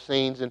behind the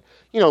scenes, and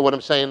you know what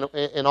I'm saying,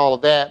 and all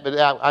of that. But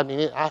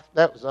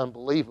that was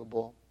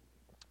unbelievable.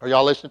 Are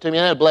y'all listening to me?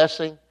 Isn't that a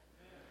blessing?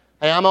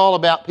 Hey, I'm all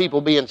about people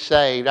being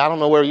saved. I don't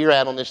know where you're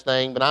at on this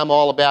thing, but I'm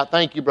all about,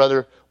 thank you,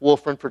 Brother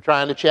Wolfren, for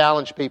trying to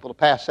challenge people to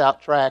pass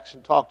out tracts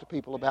and talk to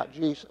people about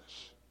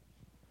Jesus.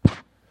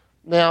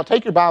 Now,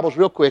 take your Bibles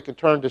real quick and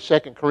turn to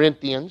 2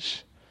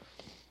 Corinthians.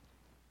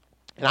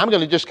 And I'm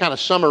going to just kind of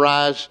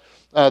summarize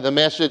the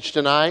message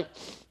tonight.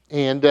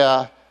 And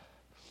the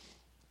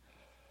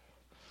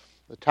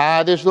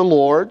tithe is the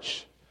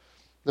Lord's.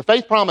 The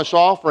faith promise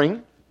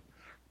offering,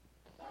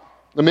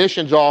 the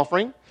missions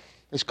offering,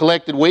 is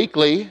collected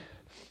weekly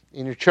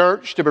in your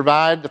church to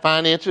provide the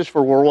finances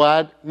for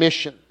worldwide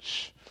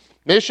missions.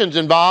 Missions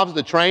involves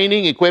the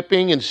training,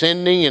 equipping, and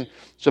sending and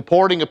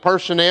supporting of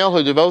personnel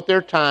who devote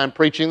their time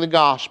preaching the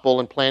gospel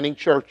and planting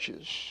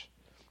churches.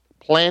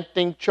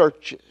 Planting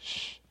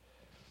churches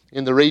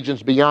in the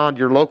regions beyond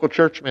your local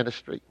church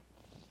ministry.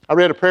 I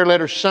read a prayer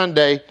letter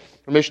Sunday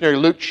from missionary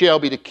Luke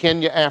Shelby to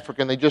Kenya,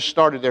 Africa, and they just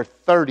started their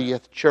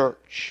 30th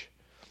church.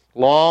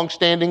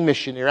 Long-standing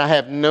missionary. I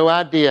have no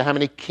idea how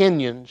many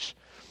Kenyans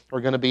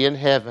are going to be in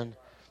heaven.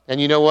 And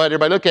you know what?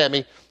 Everybody look at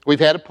me. We've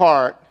had a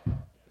part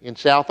in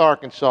South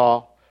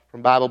Arkansas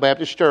from Bible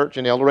Baptist Church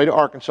in El Dorado,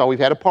 Arkansas. We've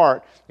had a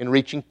part in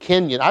reaching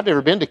Kenya. I've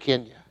never been to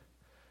Kenya.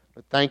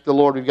 But thank the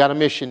Lord we've got a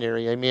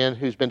missionary, amen,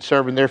 who's been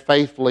serving there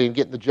faithfully and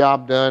getting the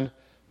job done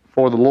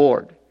for the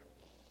Lord.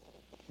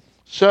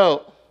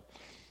 So,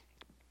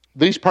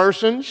 these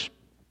persons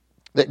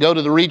that go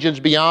to the regions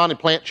beyond and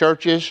plant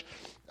churches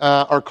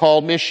are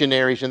called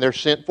missionaries, and they're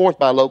sent forth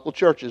by local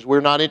churches.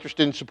 We're not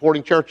interested in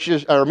supporting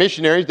churches or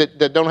missionaries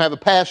that don't have a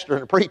pastor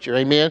and a preacher,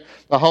 amen,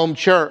 a home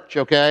church,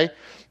 okay?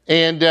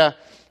 And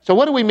so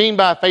what do we mean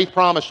by a faith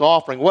promise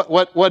offering?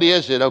 What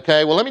is it,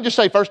 okay? Well, let me just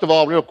say, first of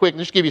all, real quick, and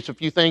just give you a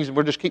few things, and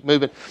we'll just keep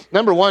moving.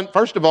 Number one,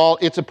 first of all,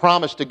 it's a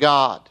promise to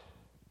God.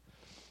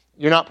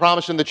 You're not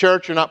promising the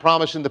church, you're not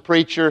promising the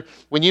preacher.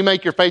 When you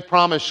make your faith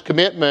promise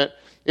commitment,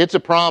 it's a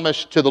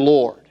promise to the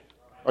Lord.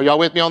 Are y'all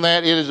with me on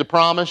that? It is a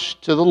promise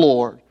to the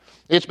Lord.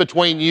 It's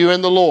between you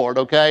and the Lord,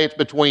 okay? It's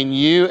between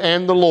you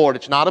and the Lord.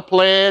 It's not a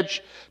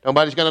pledge.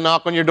 Nobody's going to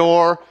knock on your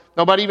door.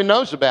 Nobody even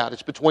knows about it.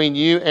 It's between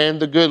you and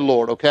the good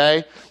Lord,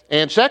 okay?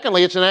 And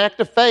secondly, it's an act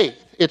of faith.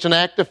 It's an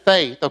act of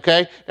faith,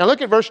 okay? Now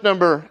look at verse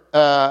number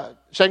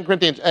 2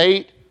 Corinthians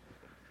 8.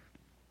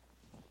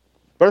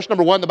 Verse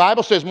number 1, the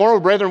Bible says,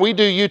 "Moreover, brethren, we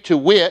do you to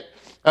wit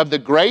of the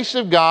grace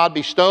of God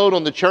bestowed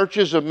on the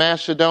churches of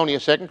Macedonia,"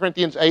 2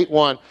 Corinthians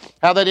 8:1,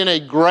 "how that in a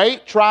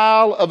great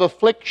trial of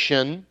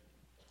affliction,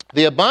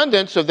 the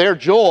abundance of their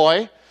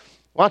joy,"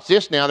 watch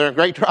this now, they're in a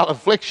great trial of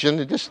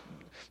affliction,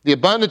 the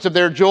abundance of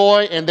their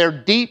joy and their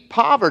deep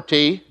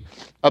poverty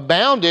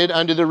abounded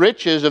unto the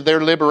riches of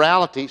their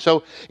liberality.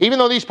 So even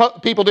though these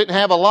people didn't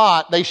have a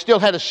lot, they still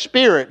had a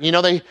spirit. You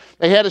know, they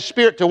had a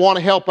spirit to want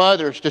to help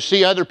others, to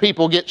see other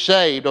people get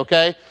saved,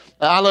 okay?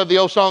 I love the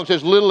old song that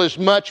says, "Little is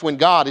much when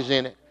God is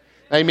in it."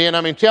 Amen.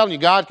 I mean, I'm telling you,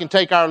 God can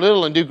take our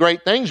little and do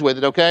great things with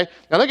it, okay?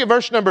 Now look at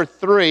verse number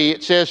 3.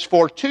 It says,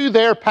 "For to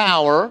their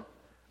power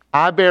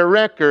I bear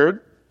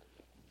record,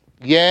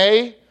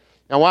 yea,"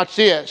 now watch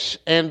this,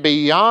 "and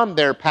beyond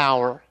their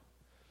power."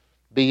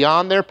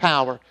 Beyond their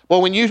power.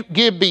 Well, when you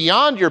give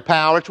beyond your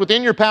power, it's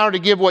within your power to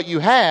give what you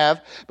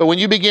have, but when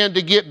you begin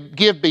to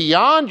give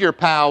beyond your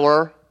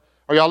power,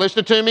 are y'all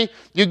listening to me?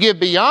 You give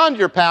beyond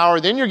your power,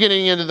 then you're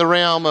getting into the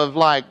realm of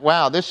like,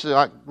 wow, this is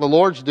like the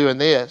Lord's doing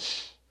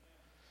this.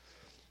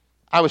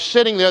 I was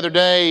sitting the other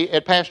day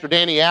at Pastor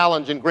Danny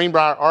Allen's in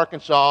Greenbrier,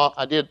 Arkansas.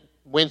 I did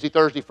Wednesday,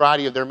 Thursday,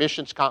 Friday of their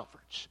missions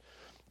conference.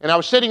 And I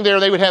was sitting there,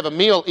 they would have a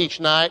meal each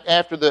night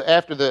after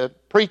the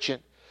preaching.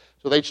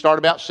 So they'd start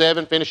about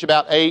 7, finish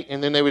about 8,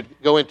 and then they would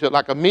go into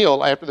like a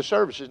meal after the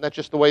services. And that's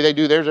just the way they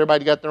do theirs.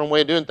 Everybody got their own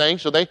way of doing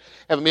things, so they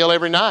have a meal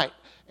every night.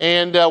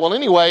 And, well,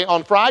 anyway,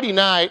 on Friday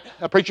night,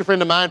 a preacher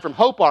friend of mine from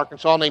Hope,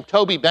 Arkansas, named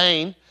Toby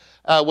Bain,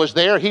 was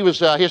there. He was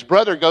his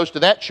brother goes to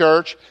that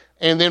church,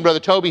 and then Brother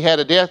Toby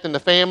had a death in the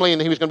family,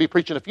 and he was going to be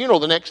preaching a funeral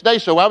the next day.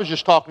 So I was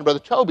just talking to Brother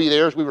Toby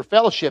there as we were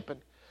fellowshipping.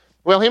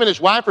 Well, him and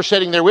his wife were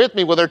sitting there with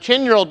me. Well, their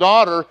 10-year-old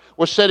daughter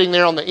was sitting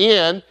there on the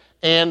end,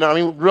 and, I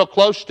mean, real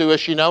close to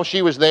us, you know.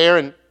 She was there,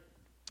 and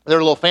their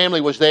little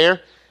family was there.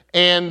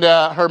 And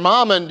her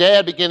mom and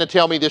dad began to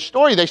tell me this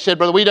story. They said,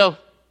 "Brother Guido,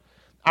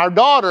 our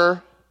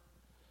daughter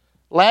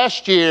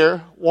last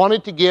year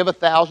wanted to give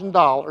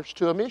 $1,000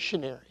 to a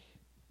missionary."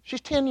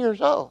 She's 10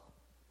 years old.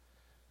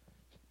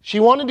 She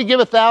wanted to give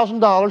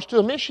 $1,000 to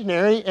a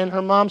missionary, and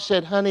her mom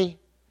said, "Honey,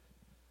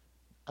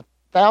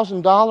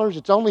 $1,000,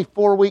 it's only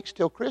 4 weeks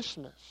till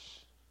Christmas.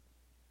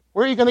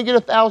 Where are you going to get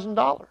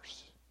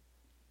 $1,000?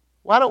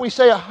 Why don't we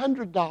say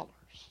 $100?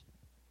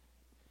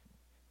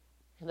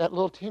 And that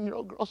little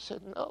 10-year-old girl said,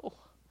 No,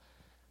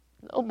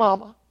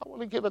 Mama, I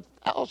want to give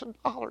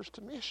 $1,000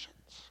 to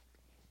missions."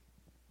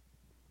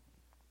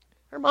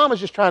 Her mom was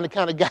just trying to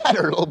kind of guide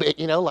her a little bit,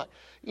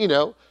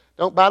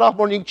 don't bite off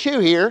more than you can chew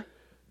here.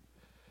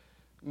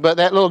 But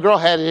that little girl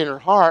had it in her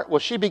heart. Well,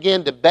 she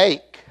began to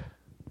bake.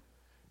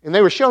 And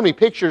they were showing me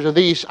pictures of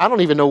these. I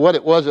don't even know what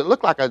it was. It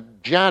looked like a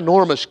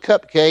ginormous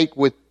cupcake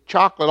with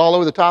chocolate all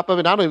over the top of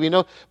it. I don't even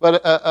know.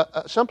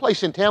 But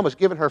someplace in town was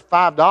giving her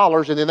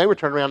 $5, and then they were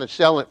turning around and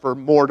selling it for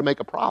more to make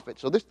a profit.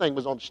 So this thing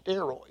was on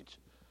steroids.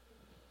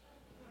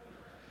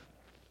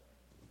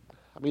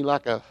 I mean,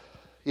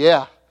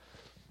 yeah.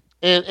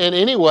 And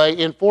anyway,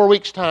 in 4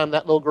 weeks' time,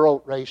 that little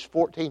girl raised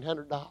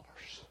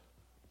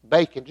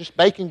 $1,400. Just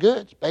baking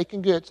goods.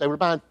 They were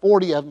buying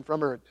 40 of them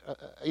from her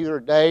either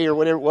a day or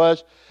whatever it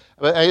was.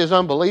 But it was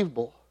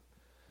unbelievable.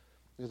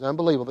 It was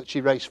unbelievable that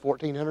she raised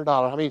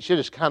 $1,400. I mean, she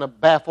just kind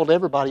of baffled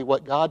everybody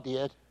what God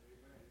did.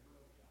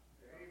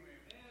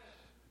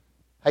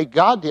 Hey,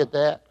 God did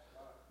that.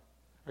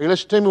 Are you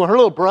listening to me? Well, her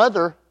little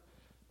brother,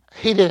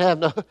 he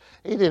didn't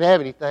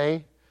have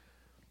anything.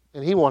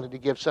 And he wanted to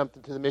give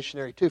something to the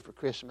missionary too for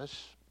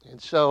Christmas.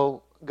 And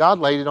so God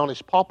laid it on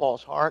his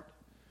pawpaw's heart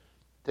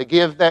to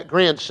give that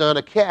grandson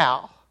a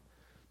cow.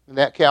 And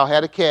that cow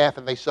had a calf,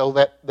 and they sold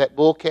that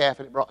bull calf,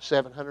 and it brought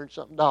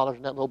 $700-something.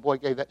 And that little boy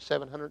gave that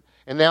 $700.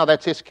 And now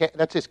that's his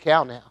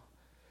cow now.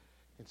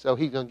 And so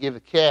he's going to give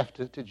a calf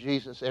to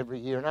Jesus every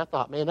year. And I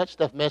thought, man, that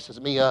stuff messes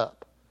me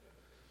up.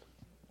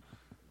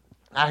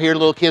 I hear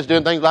little kids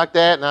doing things like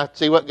that, and I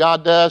see what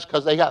God does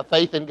because they got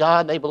faith in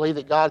God, and they believe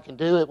that God can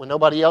do it when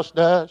nobody else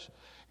does.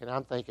 And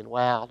I'm thinking,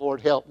 wow,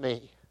 Lord, help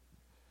me.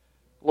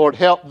 Lord,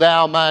 help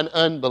thou mine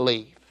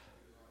unbelief.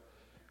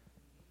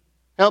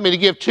 Help me to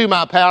give to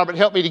my power, but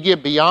help me to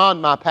give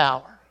beyond my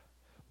power.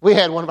 We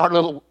had one of our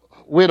little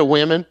widow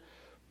women,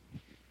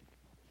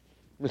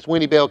 Miss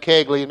Winnie Bell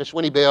Kegley. And Miss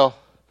Winnie Bell,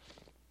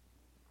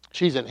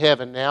 she's in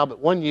heaven now, but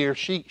one year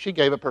she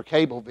gave up her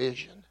cable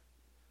vision.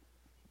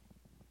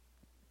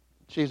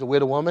 She's a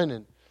widow woman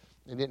and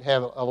didn't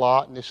have a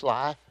lot in this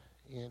life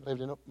and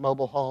lived in a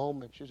mobile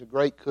home, and she's a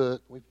great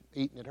cook. We've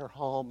eaten at her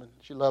home, and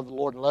she loved the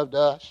Lord and loved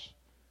us.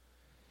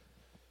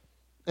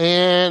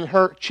 And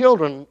her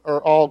children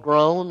are all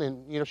grown,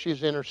 and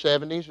she's in her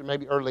 70s or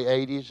maybe early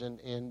 80s.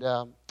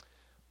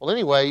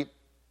 Anyway,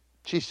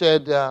 she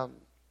said that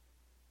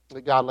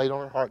God laid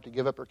on her heart to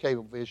give up her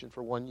cable vision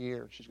for 1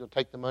 year. She's going to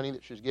take the money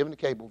that she's given to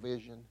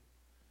Cablevision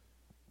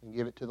and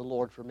give it to the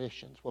Lord for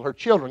missions. Well, her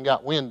children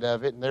got wind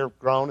of it, and they're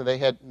grown, and they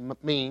had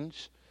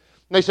means.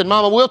 And they said,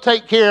 Mama, we'll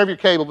take care of your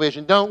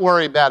Cablevision. Don't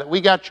worry about it.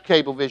 We got your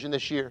Cablevision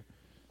this year.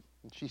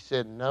 And she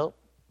said, no,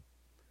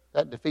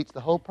 that defeats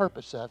the whole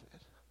purpose of it.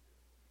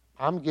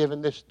 I'm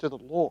giving this to the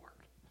Lord.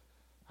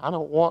 I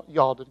don't want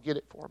y'all to get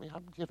it for me.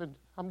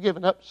 I'm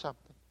giving up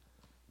something.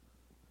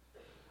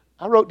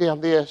 I wrote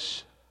down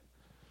this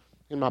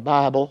in my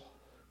Bible.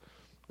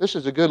 This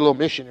is a good little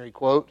missionary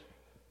quote.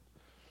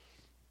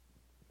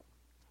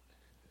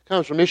 It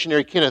comes from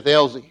missionary Kenneth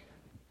Elsey.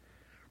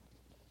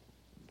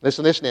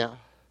 Listen to this now.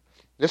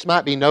 This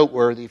might be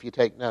noteworthy if you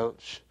take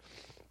notes.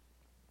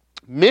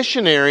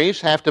 Missionaries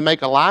have to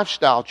make a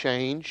lifestyle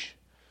change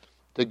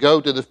to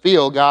go to the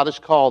field God has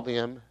called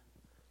them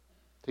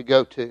to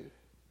go to. Let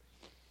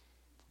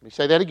me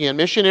say that again.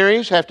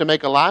 Missionaries have to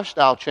make a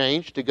lifestyle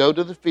change to go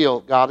to the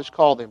field God has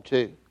called them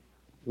to.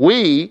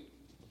 We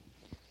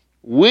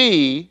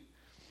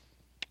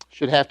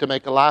should have to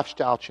make a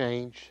lifestyle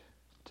change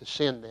to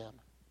send them.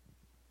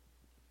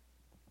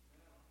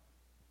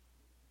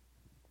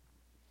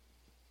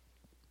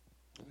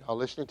 Y'all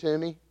listening to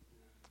me?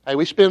 Hey,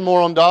 we spend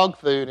more on dog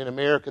food in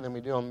America than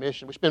we do on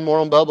mission. We spend more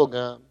on bubble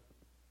gum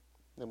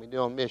than we do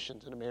on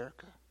missions in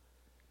America.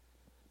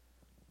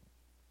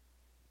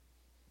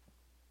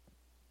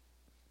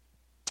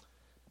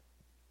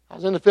 I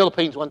was in the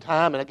Philippines one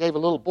time, and I gave a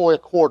little boy a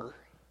quarter,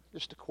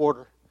 just a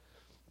quarter,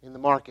 in the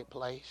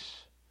marketplace.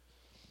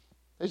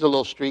 There's a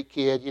little street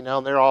kid,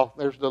 and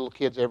there's little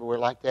kids everywhere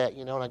like that,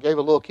 and I gave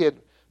a little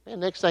kid, man,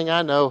 next thing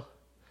I know,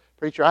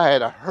 preacher, I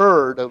had a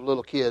herd of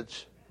little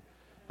kids.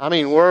 I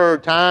mean,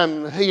 word,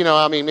 time,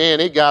 man,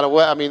 it got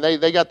away. I mean,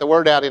 they got the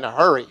word out in a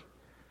hurry.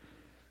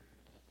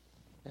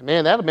 And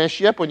man, that'll mess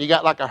you up when you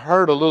got like a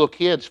herd of little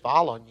kids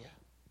following you,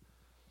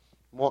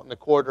 wanting a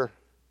quarter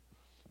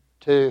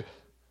to.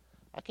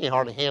 I can't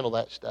hardly handle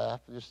that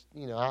stuff. Just,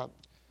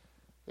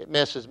 it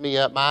messes me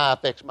up. My eye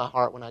affects my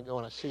heart when I go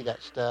and I see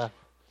that stuff.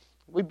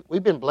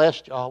 We've been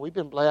blessed, y'all. We've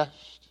been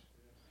blessed.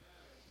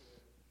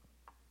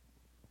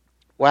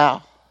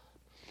 Wow.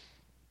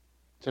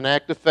 It's an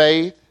act of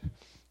faith.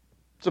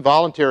 It's a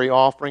voluntary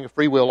offering, a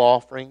free will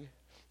offering.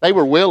 They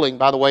were willing,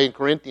 by the way, in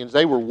Corinthians,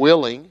 they were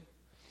willing.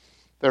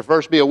 There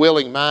first be a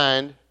willing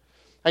mind.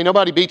 Hey,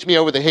 nobody beats me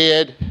over the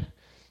head,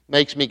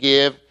 makes me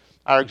give.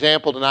 Our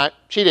example tonight,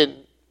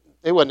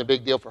 it wasn't a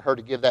big deal for her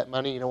to give that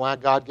money. You know why?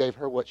 God gave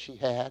her what she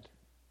had.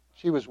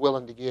 She was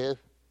willing to give.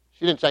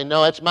 She didn't say,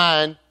 no, that's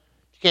mine.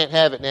 You can't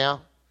have it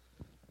now.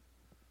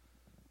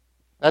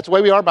 That's the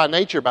way we are by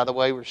nature, by the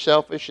way. We're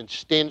selfish and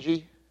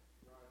stingy.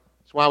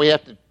 That's why we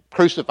have to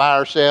crucify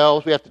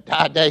ourselves. We have to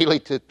die daily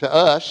to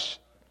us.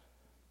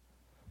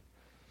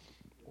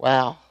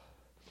 Wow.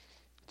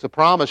 It's a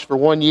promise for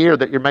 1 year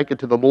that you're making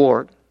to the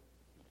Lord.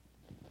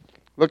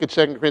 Look at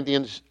 2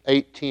 Corinthians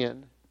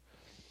 8:10.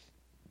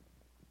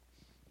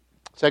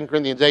 2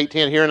 Corinthians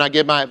 8:10, herein I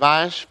give my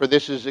advice, for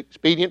this is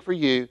expedient for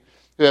you,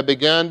 who have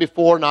begun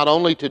before not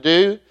only to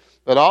do,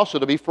 but also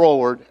to be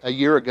forward a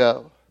year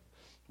ago.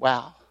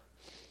 Wow.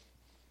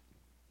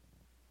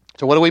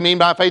 So what do we mean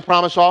by a faith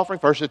promise offering?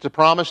 First, it's a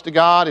promise to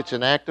God. It's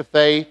an act of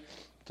faith.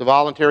 It's a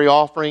voluntary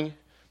offering.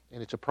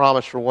 And it's a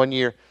promise for 1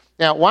 year.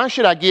 Now, why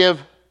should I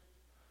give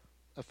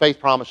a faith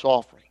promise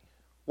offering?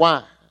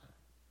 Why?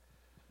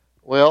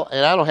 Well,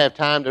 and I don't have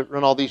time to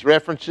run all these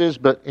references,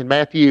 but in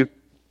Matthew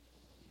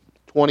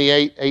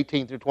 28,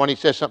 18 through 20, it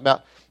says something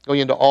about going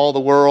into all the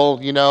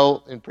world,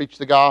 and preach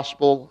the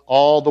gospel,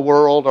 all the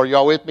world. Are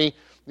y'all with me?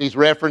 These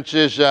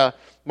references,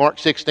 Mark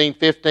 16,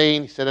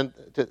 15, he said,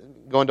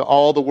 go into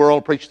all the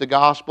world, preach the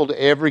gospel to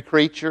every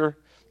creature.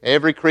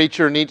 Every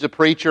creature needs a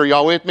preacher. Are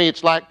y'all with me?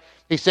 It's like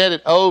he said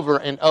it over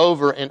and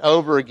over and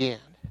over again.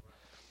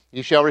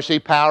 You shall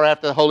receive power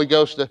after the Holy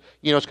Ghost,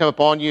 has come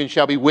upon you, and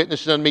shall be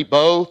witnesses unto me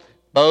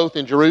both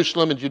in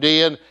Jerusalem and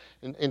Judea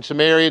and in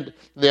Samaria, and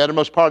the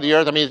uttermost part of the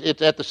earth. I mean,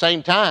 it's at the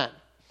same time.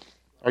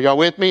 Are y'all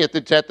with me?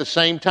 It's at the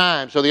same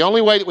time. So the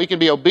only way that we can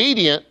be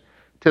obedient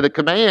to the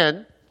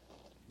command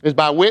is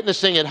by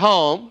witnessing at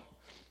home,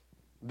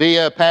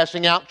 via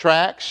passing out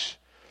tracts,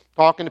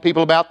 talking to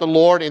people about the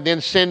Lord, and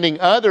then sending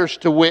others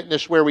to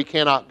witness where we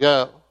cannot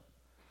go.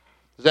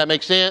 Does that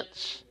make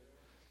sense?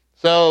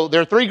 So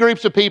there are three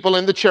groups of people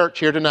in the church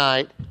here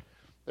tonight.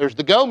 There's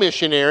the Go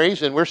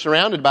missionaries, and we're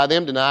surrounded by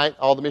them tonight.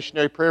 All the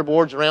missionary prayer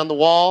boards around the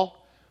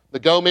wall. The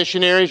Go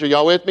missionaries, are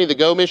y'all with me? The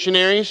Go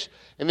missionaries.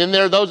 And then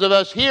there are those of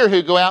us here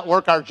who go out and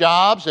work our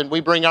jobs, and we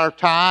bring our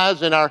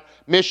tithes and our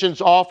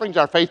missions offerings,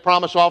 our faith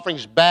promise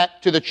offerings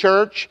back to the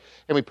church,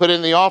 and we put it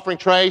in the offering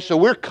tray. So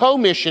we're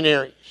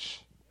co-missionaries.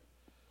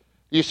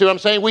 You see what I'm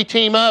saying? We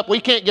team up. We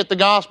can't get the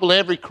gospel to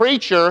every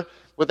creature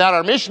without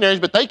our missionaries,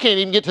 but they can't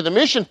even get to the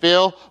mission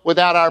field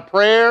without our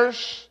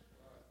prayers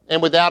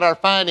and without our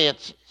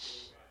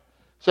finances.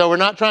 So we're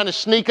not trying to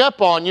sneak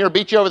up on you or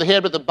beat you over the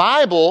head with the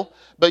Bible,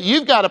 but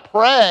you've got to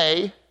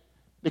pray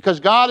because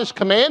God has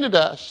commanded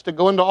us to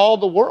go into all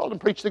the world and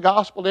preach the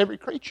gospel to every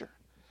creature.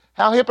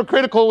 How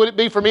hypocritical would it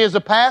be for me as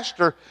a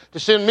pastor to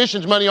send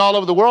missions money all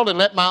over the world and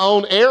let my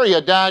own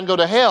area die and go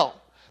to hell?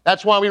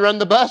 That's why we run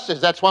the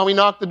buses. That's why we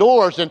knock the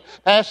doors and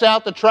pass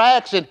out the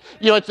tracts. And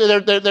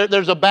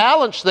there's a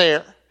balance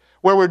there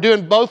where we're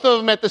doing both of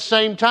them at the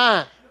same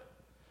time.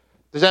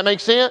 Does that make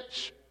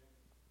sense?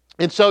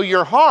 And so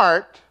your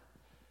heart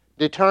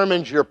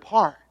determines your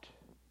part.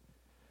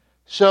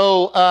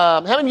 So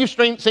haven't you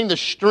seen the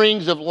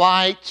strings of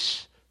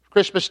lights,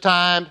 Christmas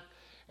time?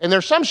 And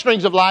there's some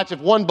strings of lights,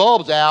 if one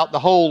bulb's out, the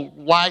whole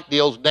light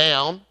deal's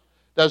down.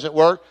 Doesn't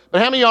work. But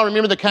how many of y'all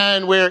remember the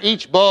kind where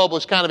each bulb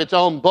was kind of its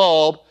own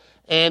bulb,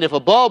 and if a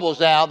bulb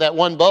was out, that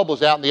one bulb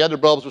was out and the other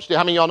bulbs were still...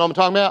 How many of y'all know what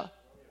I'm talking about?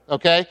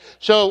 Okay?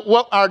 So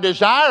what our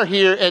desire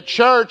here at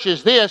church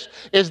is this,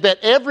 is that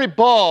every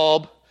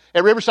bulb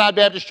at Riverside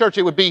Baptist Church,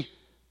 it would be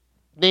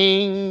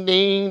ding,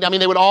 ding. I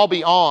mean, they would all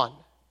be on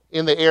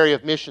in the area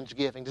of missions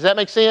giving. Does that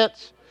make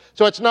sense?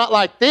 So it's not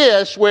like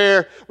this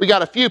where we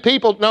got a few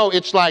people. No,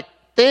 it's like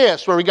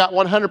this where we got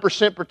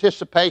 100%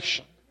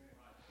 participation.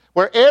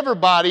 Where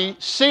everybody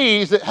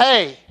sees that,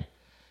 hey,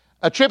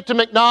 a trip to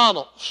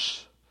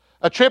McDonald's,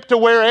 a trip to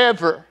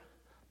wherever,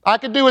 I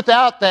could do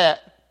without that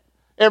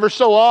ever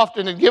so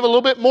often and give a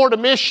little bit more to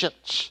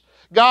missions.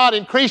 God,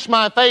 increase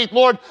my faith.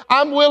 Lord,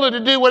 I'm willing to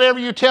do whatever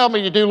you tell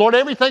me to do. Lord,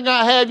 everything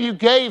I have you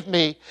gave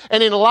me.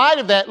 And in light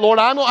of that, Lord,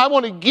 I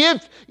want to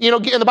give,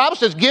 and the Bible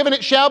says, given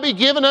it shall be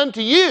given unto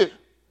you.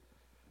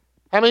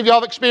 How many of y'all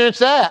have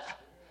experienced that?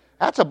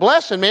 That's a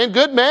blessing, man.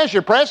 Good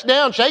measure, pressed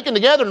down, shaken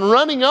together, and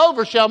running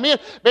over shall men.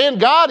 Man,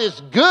 God is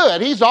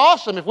good. He's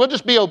awesome if we'll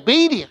just be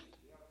obedient.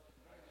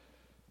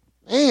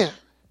 Man,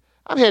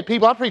 I've had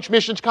people, I preached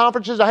missions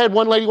conferences. I had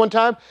one lady one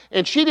time,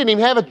 and she didn't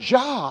even have a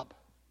job.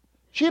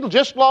 She had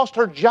just lost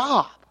her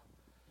job.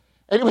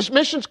 And it was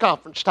missions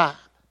conference time.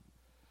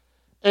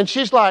 And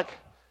she's like,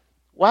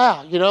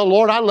 wow,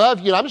 Lord, I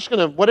love you. I'm just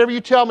going to, whatever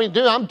you tell me to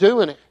do, I'm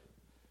doing it.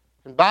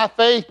 And by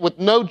faith, with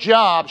no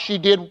job,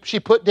 she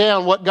put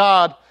down what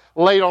God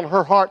laid on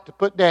her heart to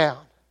put down.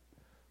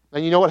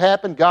 And you know what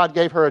happened? God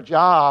gave her a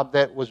job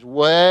that was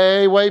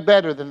way, way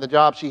better than the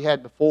job she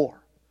had before.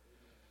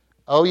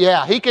 Oh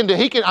yeah, He can.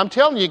 I'm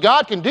telling you,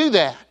 God can do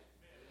that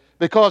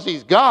because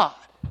He's God.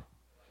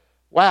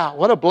 Wow,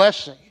 what a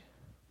blessing.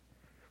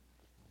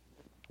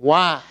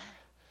 Why?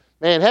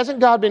 Man,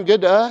 hasn't God been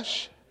good to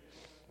us?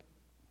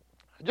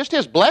 Just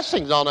His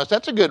blessings on us,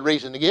 that's a good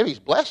reason to give. He's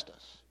blessed us.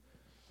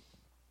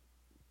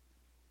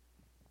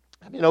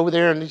 I've been over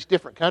there in these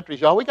different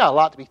countries, y'all. We got a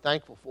lot to be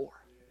thankful for.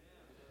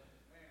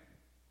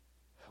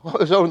 Well,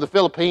 I was over in the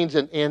Philippines,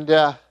 and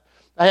I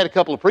had a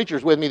couple of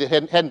preachers with me that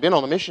hadn't been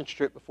on a mission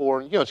trip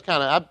before. And, it's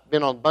kind of, I've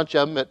been on a bunch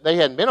of them, but they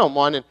hadn't been on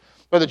one. And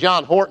Brother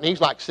John Horton,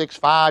 he's like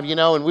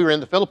 6'5", and we were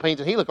in the Philippines,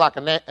 and he looked like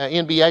an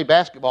NBA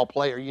basketball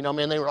player.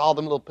 Man, they were all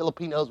them little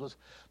Filipinos was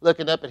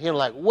looking up at him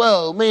like,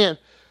 whoa, man,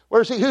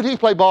 where's he? Who'd he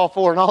play ball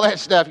for and all that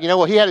stuff?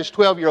 Well, he had his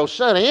 12-year-old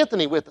son,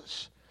 Anthony, with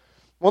us.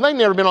 Well, they'd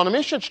never been on a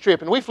missions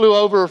trip, and we flew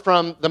over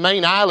from the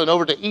main island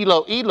over to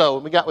Iloilo,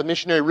 and we got with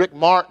missionary Rick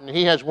Martin.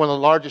 He has one of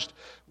the largest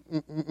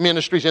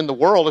ministries in the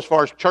world as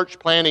far as church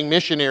planting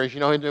missionaries,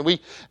 and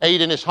we ate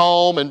in his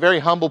home, and very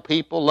humble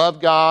people, love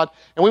God.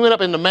 And we went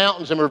up in the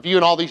mountains and were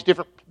viewing all these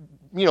different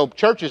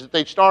churches that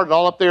they'd started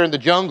all up there in the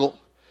jungle.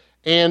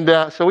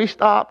 And so we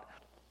stopped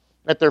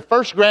at their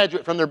first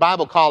graduate from their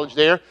Bible college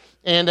there.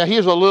 And he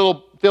was a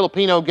little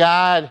Filipino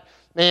guy. And,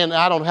 man,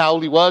 I don't know how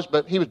old he was,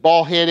 but he was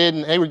bald-headed,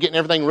 and they were getting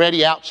everything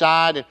ready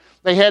outside. And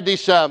they had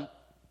this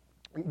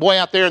boy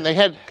out there, and they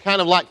had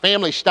kind of like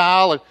family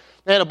style. And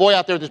they had a boy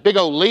out there with this big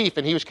old leaf,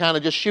 and he was kind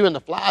of just shooing the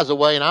flies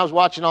away. And I was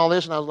watching all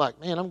this, and I was like,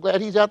 man, I'm glad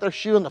he's out there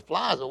shooing the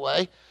flies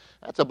away.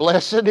 That's a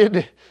blessing, isn't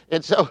it?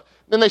 And so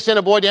then they sent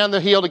a boy down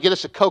the hill to get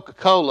us a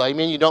Coca-Cola. I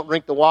mean, you don't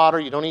drink the water,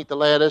 you don't eat the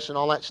lettuce and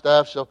all that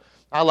stuff. So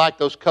I like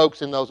those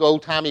Cokes in those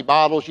old-timey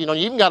bottles. You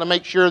even got to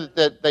make sure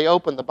that they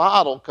open the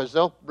bottle because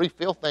they'll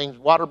refill things,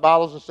 water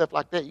bottles and stuff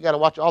like that. You got to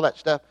watch all that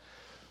stuff.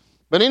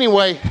 But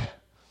anyway,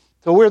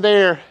 so we're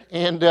there,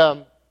 and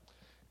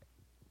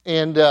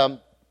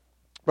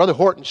Brother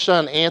Horton's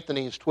son,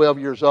 Anthony, is 12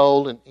 years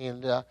old,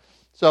 and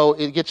so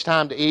it gets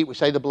time to eat. We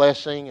say the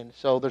blessing, and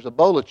so there's a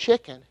bowl of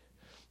chicken.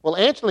 Well,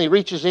 Anthony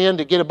reaches in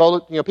to get a bowl,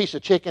 piece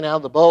of chicken out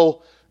of the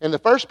bowl, and the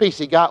first piece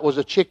he got was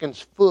a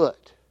chicken's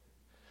foot.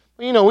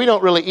 Well, we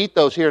don't really eat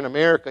those here in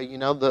America,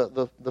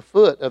 the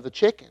foot of the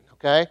chicken,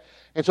 okay?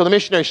 And so the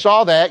missionary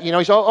saw that, he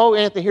said, oh,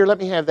 Anthony, here, let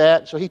me have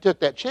that. So he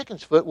took that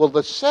chicken's foot. Well,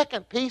 the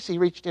second piece he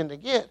reached in to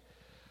get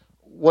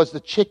was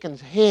the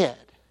chicken's head.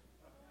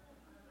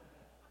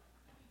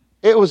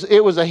 It was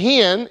a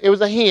hen. It was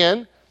a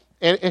hen,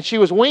 and she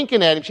was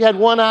winking at him. She had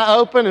one eye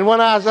open and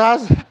one eye's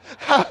eyes.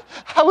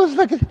 I was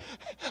looking.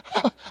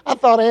 I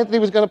thought Anthony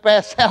was going to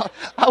pass out.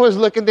 I was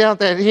looking down at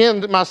that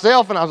hen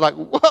myself, and I was like,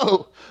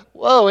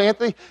 whoa,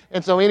 Anthony.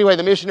 And so anyway,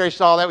 the missionary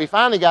saw that. We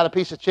finally got a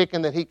piece of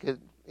chicken that he could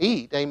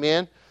eat.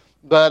 Amen.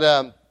 But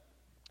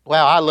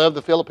wow, I love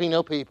the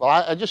Filipino people.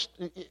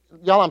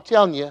 Y'all, I'm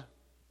telling you,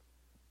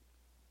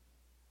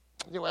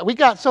 we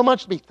got so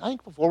much to be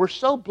thankful for. We're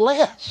so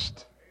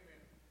blessed.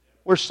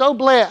 We're so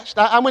blessed.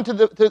 I went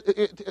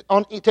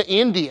to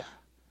India.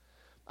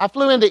 I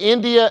flew into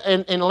India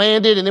and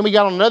landed, and then we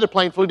got on another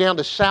plane, flew down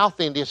to South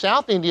India.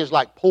 South India is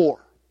like poor.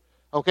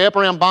 Okay, up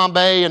around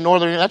Bombay and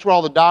northern India, that's where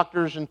all the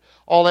doctors and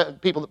all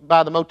that, people that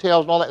buy the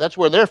motels and all that, that's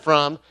where they're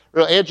from,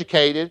 real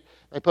educated.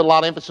 They put a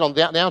lot of emphasis on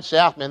down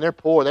south, man, they're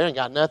poor. They ain't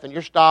got nothing.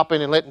 You're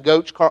stopping and letting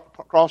goats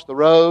cross the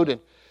road.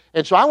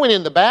 And so I went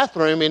in the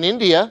bathroom in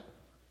India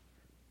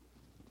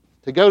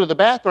to go to the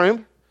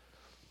bathroom,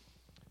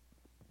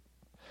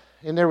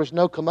 and there was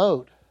no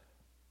commode.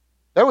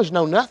 There was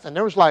no nothing.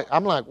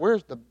 I'm like,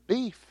 where's the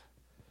beef?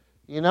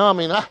 I'm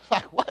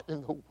like, what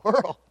in the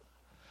world?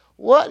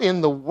 What in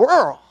the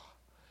world?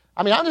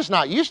 I'm just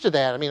not used to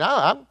that.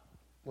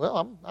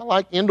 I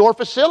like indoor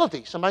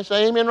facilities. Somebody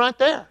say amen right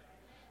there.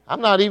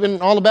 I'm not even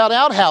all about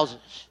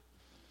outhouses.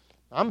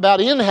 I'm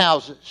about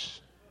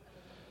in-houses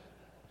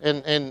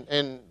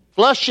and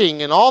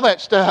flushing and all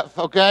that stuff,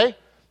 okay?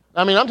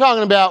 I'm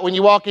talking about when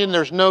you walk in,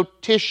 there's no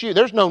tissue,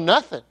 there's no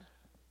nothing.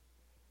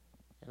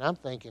 And I'm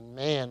thinking,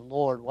 man,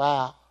 Lord,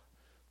 wow.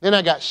 Then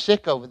I got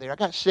sick over there. I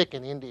got sick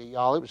in India,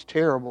 y'all. It was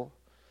terrible.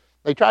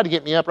 They tried to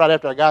get me up right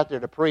after I got there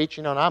to preach,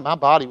 and my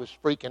body was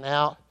freaking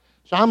out.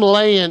 So I'm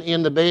laying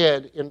in the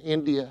bed in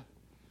India.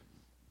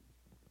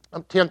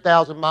 I'm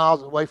 10,000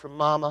 miles away from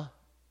Mama.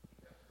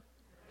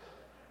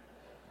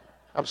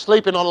 I'm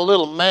sleeping on a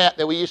little mat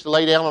that we used to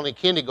lay down on in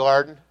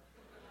kindergarten.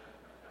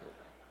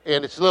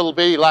 And it's a little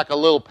bitty, like a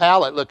little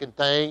pallet looking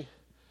thing.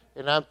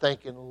 And I'm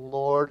thinking,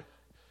 Lord,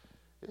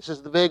 this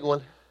is the big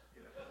one.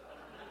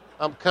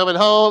 I'm coming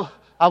home.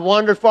 I've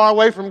wandered far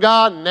away from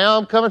God, and now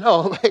I'm coming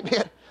home.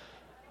 Amen.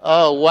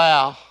 Oh,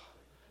 wow.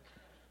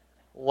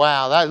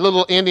 Wow. That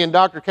little Indian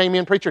doctor came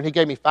in, preacher, and he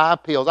gave me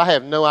 5 pills. I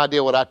have no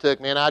idea what I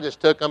took, man. I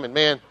just took them, and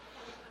man,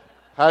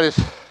 I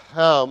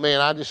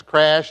just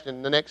crashed,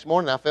 and the next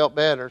morning I felt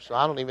better, so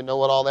I don't even know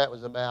what all that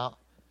was about.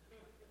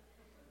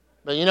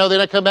 But, then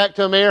I come back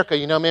to America.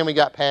 Man, we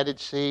got padded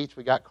seats.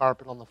 We got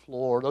carpet on the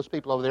floor. Those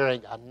people over there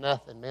ain't got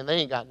nothing, man. They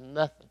ain't got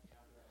nothing.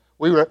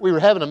 We were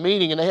having a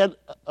meeting, and they had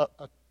a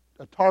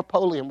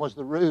tarpaulin was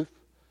the roof,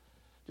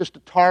 just a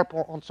tarp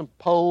on some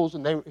poles,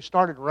 and it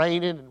started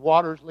raining, and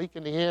water's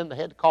leaking in. They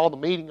had to call the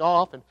meeting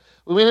off, and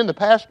we went in the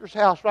pastor's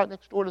house right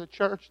next door to the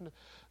church, and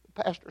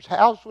the pastor's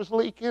house was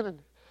leaking, and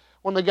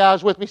one of the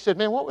guys with me said,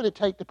 man, what would it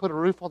take to put a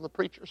roof on the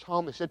preacher's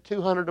home? They said,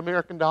 $200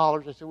 American.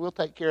 I said, we'll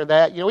take care of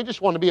that. We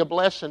just want to be a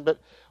blessing, but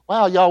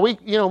wow, y'all, we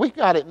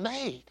got it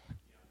made.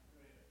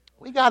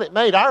 We got it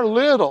made.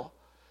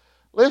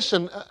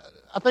 Listen,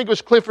 I think it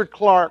was Clifford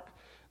Clark,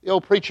 the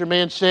old preacher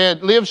man,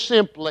 said, live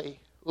simply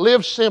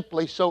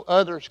so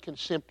others can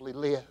simply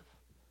live.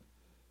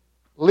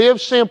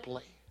 Live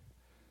simply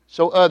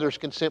so others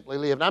can simply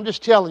live. And I'm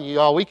just telling you,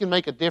 y'all, we can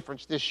make a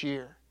difference this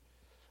year.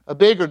 A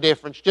bigger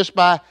difference just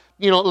by,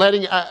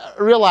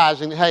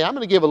 realizing, hey, I'm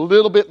going to give a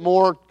little bit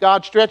more.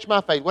 God, stretch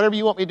my faith. Whatever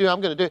you want me to do, I'm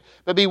going to do.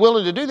 But be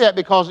willing to do that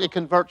because it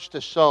converts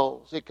to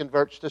souls. It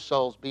converts to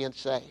souls being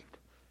saved.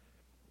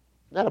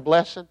 Isn't that a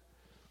blessing?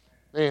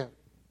 Man,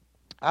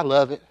 I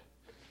love it.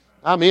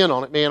 I'm in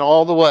on it, man,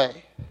 all the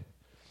way.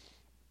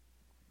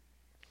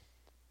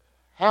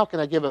 How can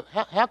I do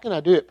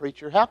it,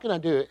 preacher? How can I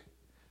do it?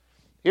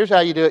 Here's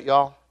how you do it,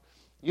 y'all.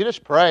 You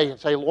just pray and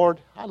say, Lord,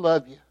 I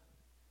love you.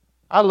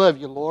 I love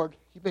you, Lord.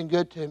 You've been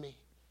good to me.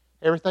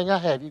 Everything I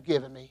have, you've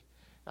given me.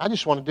 I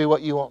just want to do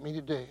what you want me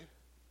to do.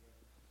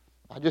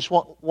 I just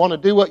want to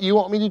do what you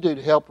want me to do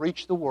to help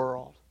reach the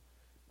world.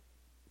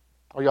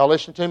 Are y'all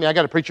listening to me? I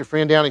got a preacher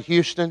friend down in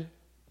Houston.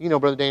 You know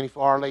Brother Danny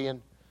Farley,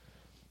 and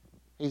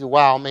he's a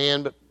wild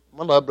man, but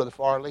I love Brother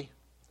Farley.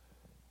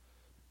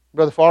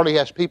 Brother Farley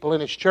has people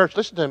in his church.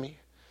 Listen to me.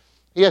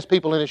 He has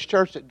people in his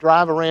church that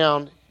drive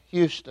around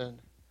Houston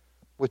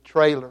with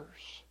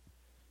trailers,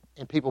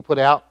 and people put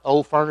out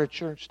old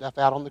furniture and stuff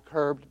out on the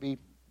curb to be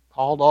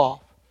hauled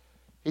off.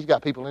 He's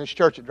got people in his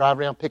church that drive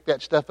around, pick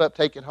that stuff up,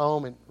 take it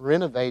home, and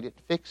renovate it,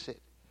 fix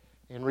it,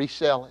 and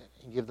resell it,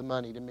 and give the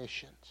money to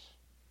missions.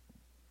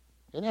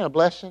 Isn't that a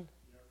blessing?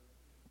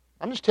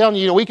 I'm just telling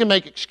you, we can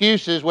make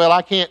excuses. Well,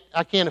 I can't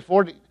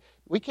afford it.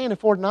 We can't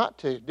afford not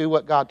to do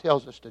what God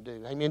tells us to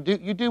do. I mean,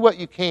 you do what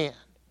you can.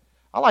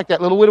 I like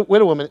that little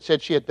widow woman that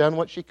said she had done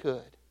what she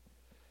could.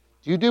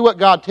 You do what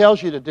God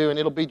tells you to do, and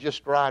it'll be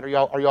just right. Are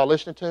y'all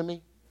listening to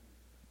me?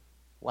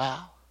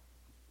 Wow.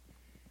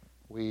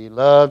 We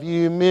love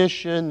you,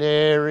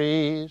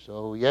 missionaries.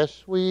 Oh,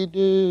 yes, we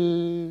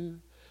do.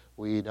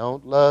 We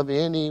don't love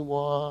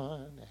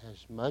anyone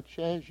as much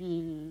as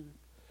you.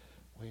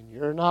 When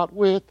you're not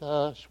with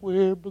us,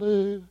 we're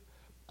blue.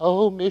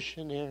 Oh,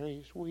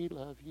 missionaries, we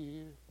love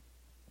you.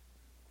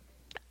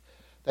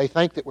 They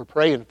think that we're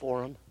praying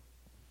for them,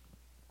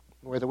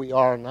 whether we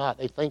are or not.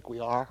 They think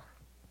we are.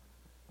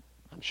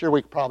 I'm sure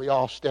we could probably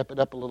all step it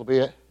up a little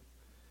bit.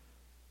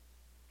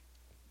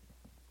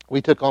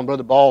 We took on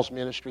Brother Ball's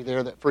ministry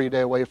there, that free day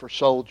away for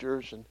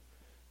soldiers in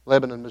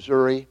Lebanon,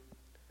 Missouri.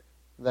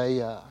 They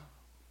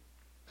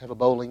have a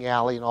bowling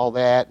alley and all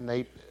that, and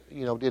they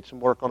did some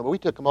work on it. But we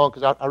took them on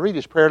because I read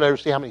his prayer letter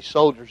to see how many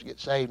soldiers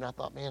get saved, and I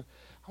thought, man,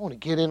 I want to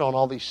get in on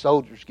all these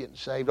soldiers getting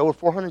saved. Over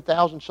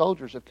 400,000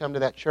 soldiers have come to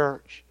that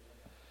church,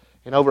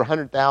 and over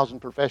 100,000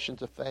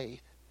 professions of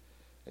faith.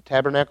 At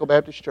Tabernacle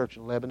Baptist Church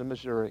in Lebanon,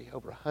 Missouri,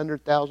 over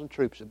 100,000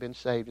 troops have been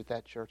saved at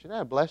that church. Isn't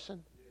that a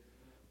blessing?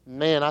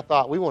 Man, I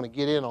thought, we want to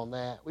get in on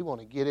that. We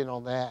want to get in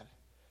on that.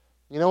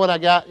 You know what I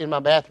got in my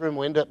bathroom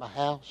window at my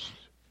house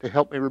to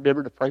help me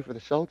remember to pray for the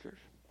soldiers?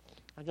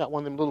 I got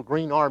one of them little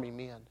green army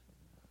men.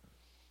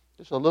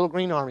 Just a little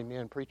green army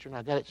man, preacher, and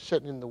I got it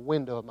sitting in the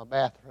window of my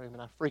bathroom,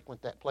 and I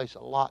frequent that place a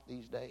lot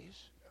these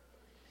days.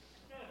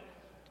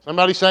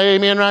 Somebody say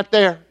amen right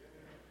there.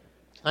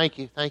 Thank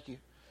you, thank you.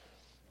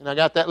 And I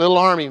got that little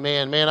army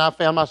man. Man, I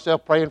found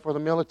myself praying for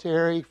the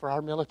military, for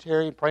our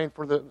military, and praying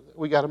for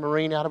we got a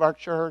Marine out of our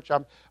church.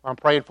 I'm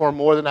praying for him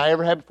more than I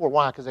ever had before.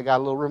 Why? Because I got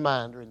a little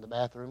reminder in the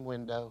bathroom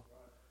window.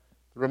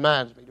 It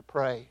reminds me to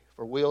pray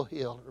for Will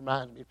Hill. It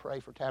reminds me to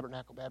pray for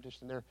Tabernacle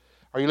Baptist. And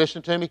are you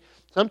listening to me?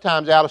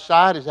 Sometimes out of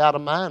sight is out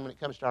of mind when it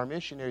comes to our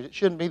missionaries. It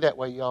shouldn't be that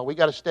way, y'all. We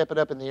got to step it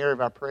up in the area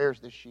of our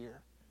prayers this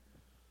year.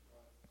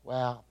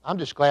 Wow. I'm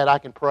just glad I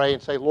can pray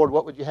and say, Lord,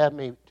 what would you have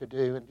me to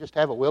do? And just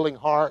have a willing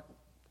heart.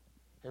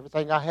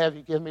 Everything I have,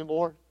 you give me,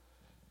 Lord.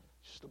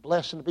 It's just a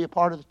blessing to be a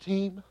part of the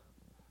team.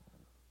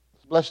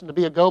 It's a blessing to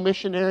be a go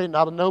missionary,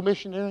 not a no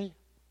missionary.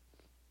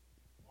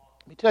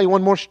 Let me tell you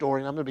one more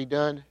story, and I'm going to be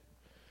done.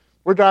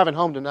 We're driving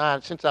home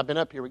tonight. Since I've been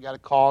up here, we got a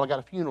call. I got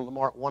a funeral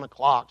tomorrow at 1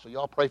 o'clock, so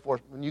y'all pray for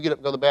us. When you get up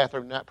and go to the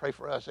bathroom tonight, pray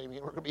for us. Amen.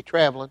 We're going to be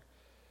traveling.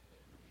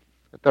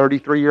 A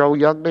 33-year-old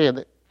young man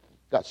that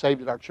got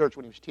saved at our church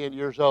when he was 10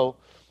 years old.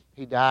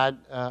 He died,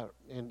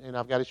 and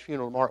I've got his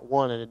funeral tomorrow at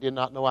 1, and I did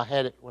not know I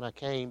had it when I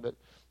came, but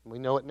we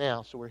know it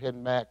now, so we're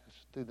heading back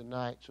through the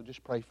night, so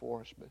just pray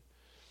for us. But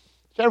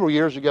several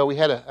years ago, we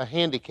had a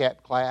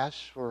handicap class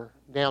for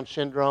Down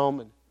syndrome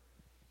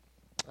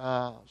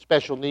and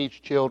special needs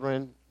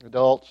children,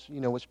 adults,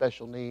 with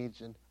special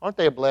needs. And aren't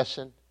they a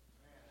blessing?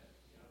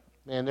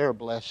 Man, they're a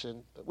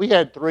blessing. But we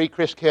had 3,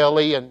 Chris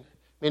Kelly and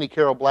Minnie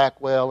Carol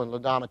Blackwell and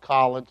LaDonna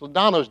Collins.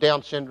 LaDonna's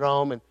Down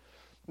syndrome, and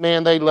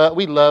man,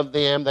 we love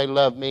them. They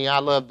love me. I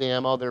love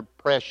them. Oh, they're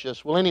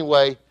precious. Well,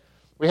 anyway,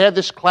 we had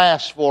this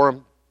class for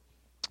them.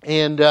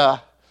 And,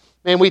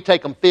 man, we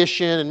take them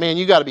fishing, and, man,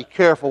 you got to be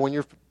careful when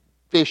you're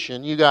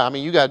fishing. You got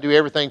to do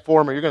everything for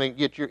them, or you're going to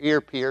get your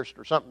ear pierced,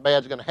 or something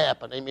bad's going to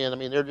happen. Amen. I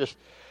mean,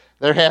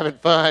 they're having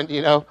fun,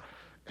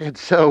 And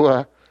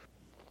so,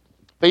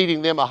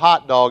 feeding them a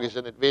hot dog is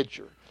an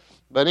adventure.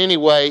 But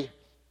anyway,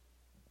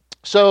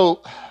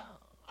 so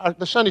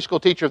the Sunday school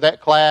teacher of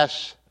that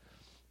class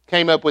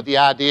came up with the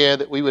idea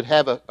that we would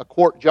have a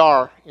quart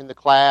jar in the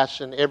class,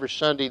 and every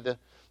Sunday the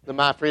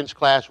My Friends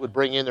class would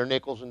bring in their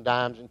nickels and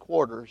dimes and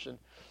quarters.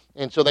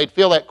 And so they'd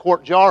fill that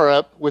quart jar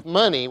up with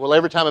money. Well,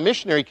 every time a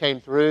missionary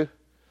came through,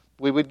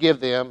 we would give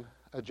them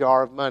a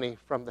jar of money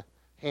from the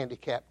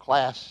handicap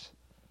class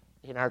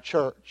in our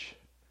church.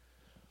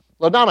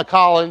 LaDonna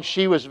Collins,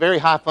 she was very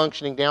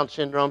high-functioning Down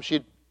syndrome.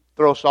 She'd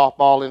throw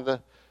softball in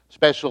the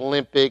Special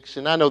Olympics,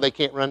 and I know they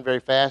can't run very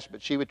fast,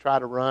 but she would try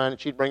to run,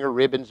 and she'd bring her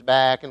ribbons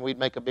back, and we'd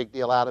make a big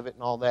deal out of it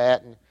and all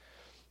that.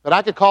 But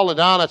I could call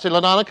LaDonna. I'd say,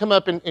 LaDonna, come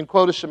up and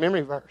quote us a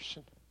memory verse.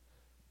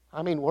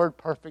 Word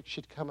perfect.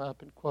 She'd come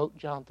up and quote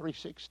John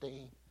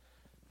 3:16.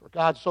 For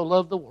God so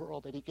loved the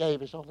world that He gave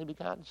His only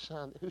begotten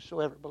Son, that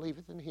whosoever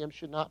believeth in Him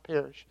should not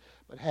perish,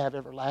 but have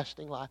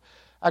everlasting life.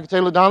 I could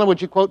tell LaDonna,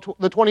 would you quote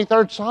the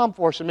 23rd Psalm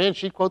for us? And man,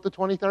 she'd quote the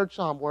 23rd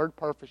Psalm, word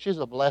perfect. She's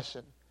a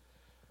blessing.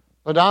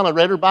 LaDonna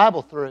read her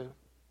Bible through.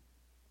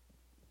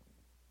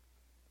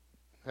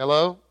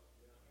 Hello?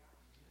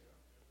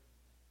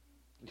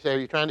 You say, are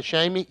you trying to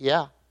shame me?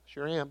 Yeah,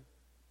 sure am.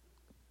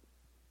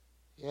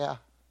 Yeah.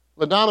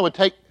 LaDonna would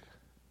take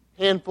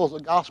handfuls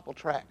of gospel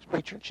tracts,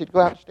 preacher, and she'd go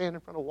out and stand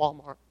in front of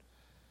Walmart.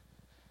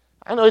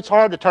 I know it's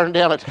hard to turn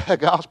down a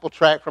gospel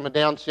tract from a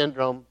Down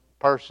syndrome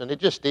person. It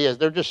just is.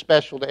 They're just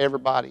special to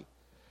everybody.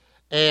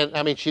 And,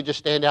 I mean, she'd just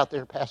stand out there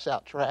and pass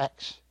out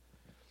tracts.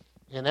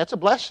 And that's a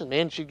blessing,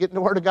 man. She'd get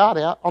the Word of God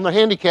out. On the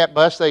handicap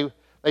bus, they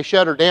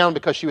shut her down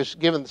because she was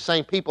giving the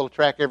same people a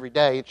tract every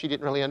day, and she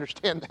didn't really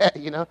understand that,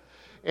 you know.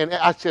 And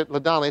I said,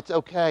 LaDonna, it's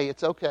okay,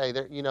 it's okay.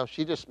 You know,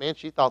 she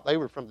thought they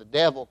were from the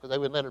devil because they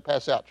wouldn't let her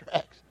pass out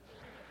tracts.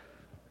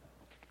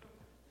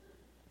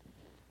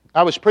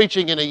 I was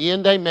preaching in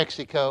Allende,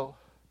 Mexico,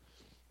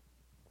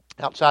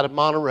 outside of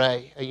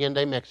Monterrey,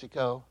 Allende,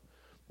 Mexico.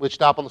 We'd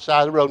stop on the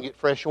side of the road and get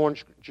fresh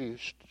orange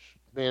juice.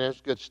 Man,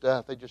 that's good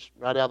stuff. They just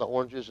right out of the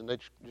oranges and they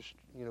just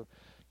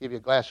give you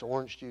a glass of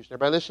orange juice.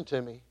 Everybody listen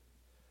to me.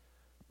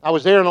 I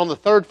was there, and on the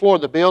third floor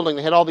of the building,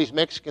 they had all these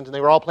Mexicans, and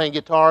they were all playing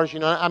guitars. You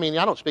know, I mean,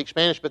 I don't speak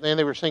Spanish, but then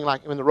they were singing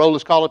like, when the roll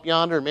is called up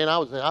yonder. Man, I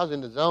was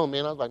in the zone,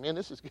 man. I was like, man,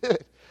 this is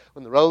good.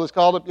 When the roll is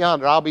called up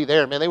yonder, I'll be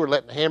there. Man, they were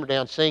letting the hammer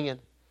down singing.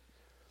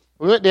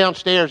 We went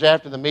downstairs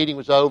after the meeting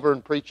was over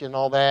and preaching and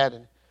all that,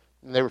 and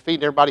they were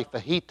feeding everybody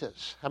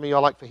fajitas. How many of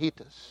y'all like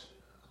fajitas?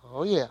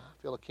 Oh, yeah.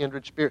 I feel a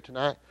kindred spirit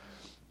tonight.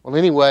 Well,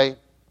 anyway,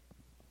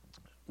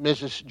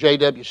 Mrs.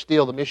 J.W.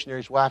 Steele, the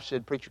missionary's wife,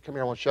 said, preacher, come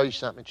here, I want to show you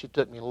something. And she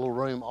took me in a little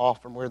room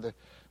off from where they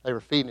were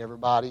feeding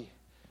everybody.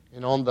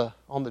 And on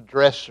the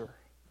dresser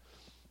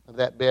of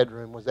that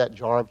bedroom was that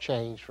jar of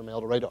change from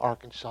El Dorado,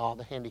 Arkansas,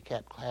 the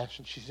handicapped class.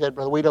 And she said,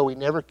 Brother Guido, we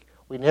never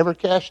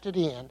cashed it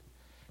in.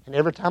 And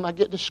every time I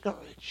get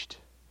discouraged,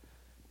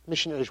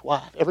 missionary's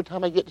wife, every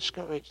time I get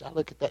discouraged, I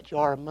look at that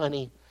jar of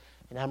money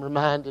and I'm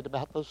reminded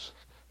about those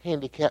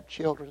handicapped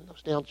children,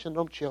 those Down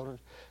syndrome children,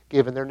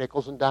 giving their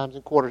nickels and dimes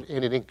and quarters,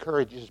 and it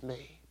encourages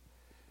me.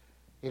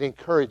 It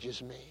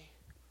encourages me.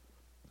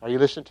 Are you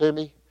listening to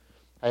me?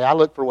 Hey, I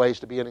look for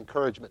ways to be an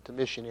encouragement to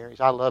missionaries.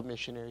 I love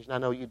missionaries, and I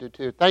know you do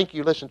too. Thank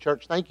you, listen,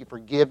 church, thank you for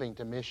giving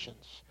to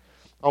missions.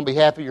 On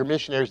behalf of your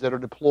missionaries that are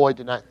deployed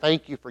tonight,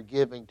 thank you for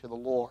giving to the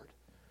Lord.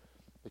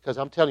 Because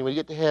I'm telling you, when you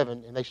get to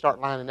heaven and they start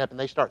lining up and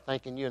they start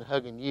thanking you and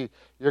hugging you,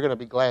 you're going to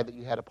be glad that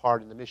you had a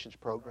part in the missions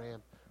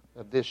program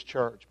of this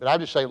church. But I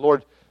just say,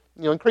 Lord,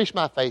 increase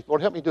my faith. Lord,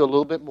 help me do a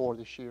little bit more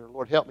this year.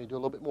 Lord, help me do a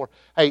little bit more.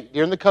 Hey,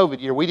 during the COVID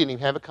year, we didn't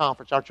even have a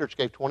conference. Our church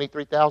gave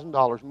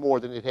 $23,000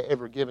 more than it had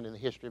ever given in the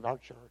history of our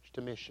church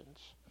to missions.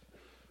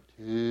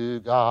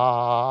 To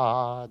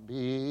God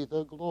be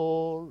the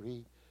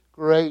glory,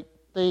 great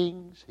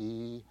things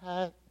He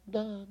hath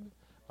done.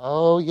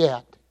 Oh,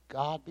 yeah, to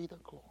God be the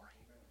glory.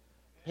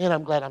 Man,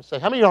 I'm glad I'm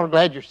saved. How many of y'all are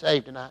glad you're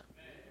saved tonight?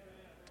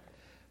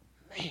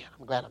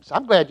 Man,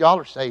 I'm glad y'all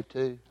are saved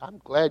too. I'm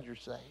glad you're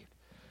saved.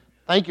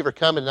 Thank you for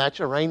coming tonight. It's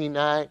a rainy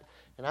night,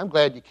 and I'm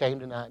glad you came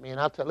tonight, man.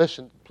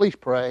 Listen, please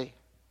pray.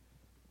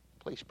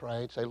 Please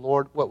pray and say,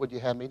 Lord, what would you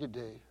have me to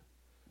do?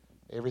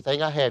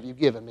 Everything I have, you've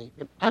given me.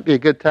 It might be a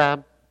good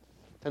time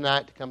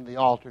tonight to come to the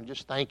altar and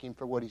just thank Him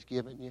for what He's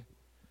given you.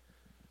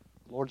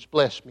 The Lord's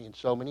blessed me in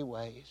so many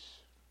ways.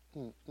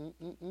 You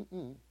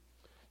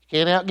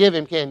can't outgive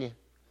Him, can you?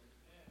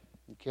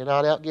 You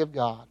cannot outgive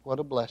God. What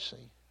a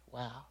blessing.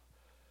 Wow.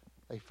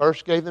 They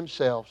first gave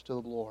themselves to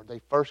the Lord.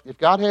 If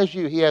God has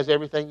you, He has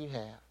everything you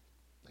have.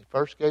 They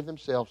first gave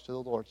themselves to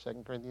the Lord.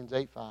 2 Corinthians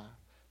 8:5.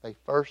 They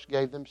first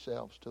gave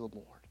themselves to the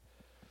Lord.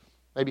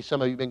 Maybe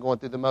some of you have been going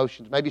through the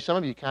motions. Maybe some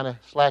of you kind of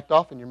slacked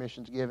off in your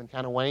missions giving,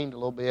 kind of waned a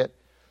little bit.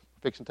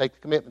 Fixing to take the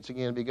commitments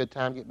again. It'd be a good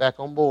time to get back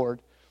on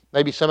board.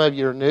 Maybe some of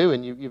you are new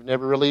and you've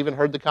never really even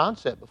heard the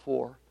concept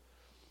before.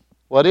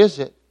 What is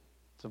it?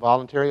 It's a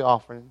voluntary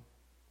offering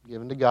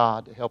given to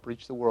God to help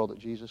reach the world that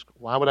Jesus.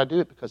 Why would I do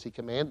it? Because He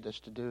commanded us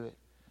to do it.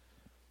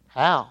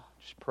 How?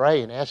 Just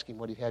pray and ask Him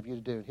what He'd have you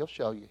to do, and He'll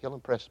show you. He'll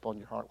impress upon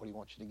your heart what He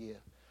wants you to give.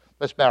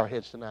 Let's bow our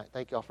heads tonight.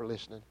 Thank y'all for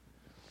listening.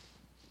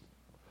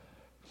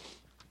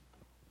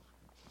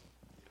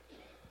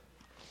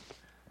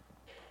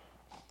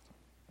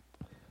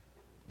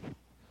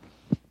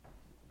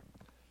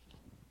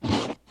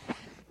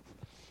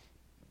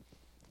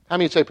 How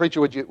many would say, preacher,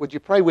 would you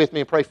pray with me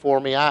and pray for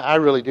me? I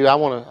really do. I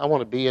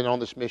want to be in on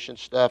this mission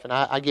stuff, and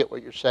I get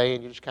what you're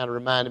saying. You just kind of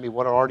reminded me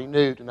what I already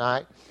knew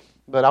tonight.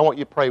 But I want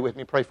you to pray with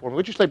me, pray for me.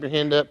 Would you slip your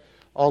hand up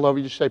all over?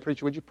 You just say,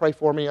 preacher, would you pray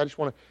for me? I just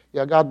want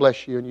to, God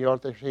bless you. And you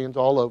ought to have hands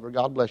all over.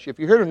 God bless you. If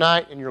you're here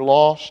tonight and you're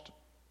lost,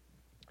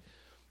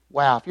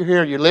 wow, if you're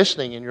here and you're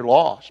listening and you're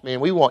lost,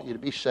 man, we want you to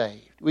be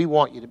saved. We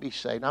want you to be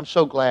saved. I'm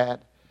so glad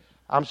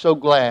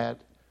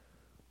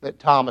that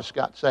Thomas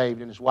got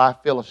saved and his wife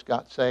Phyllis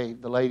got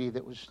saved, the lady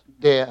that was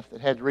deaf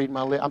that had to read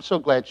my lips. I'm so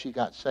glad she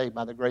got saved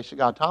by the grace of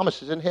God.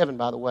 Thomas is in heaven,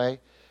 by the way,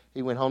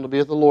 He went home to be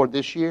with the Lord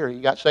this year.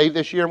 He got saved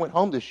this year and went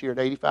home this year at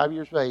 85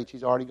 years of age.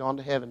 He's already gone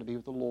to heaven to be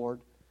with the Lord.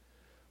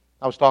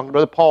 I was talking to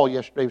Brother Paul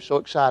yesterday. He was so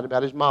excited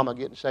about his mama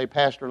getting saved.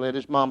 Pastor led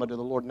his mama to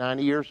the Lord,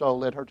 90 years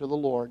old, led her to the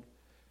Lord.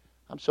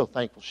 I'm so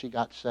thankful she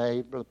got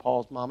saved, Brother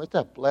Paul's mom. It's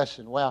a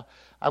blessing. Wow.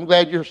 I'm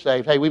glad you're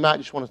saved. Hey, we might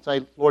just want to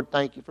say, Lord,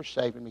 thank you for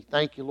saving me.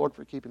 Thank you, Lord,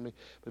 for keeping me.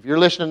 But if you're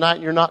listening tonight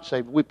and you're not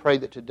saved, we pray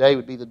that today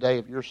would be the day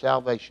of your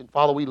salvation.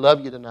 Father, we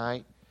love you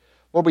tonight.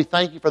 Lord, we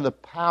thank you for the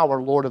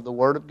power, Lord, of the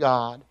Word of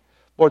God.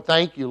 Lord,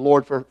 thank you,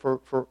 Lord,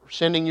 for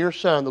sending your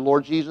Son, the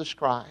Lord Jesus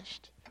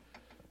Christ,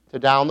 to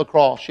die on the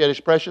cross, shed His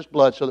precious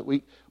blood so that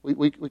we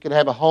could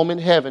have a home in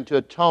heaven to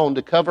atone,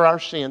 to cover our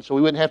sins so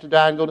we wouldn't have to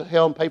die and go to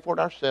hell and pay for it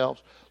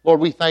ourselves. Lord,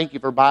 we thank you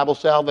for Bible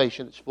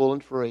salvation that's full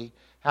and free.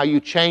 How you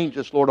change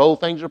us, Lord. Old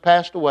things are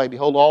passed away.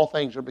 Behold, all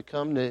things are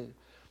become new.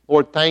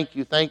 Lord, thank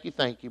you, thank you,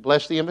 thank you.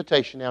 Bless the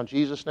invitation now. In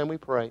Jesus' name we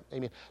pray.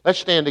 Amen. Let's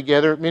stand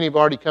together. Many have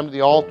already come to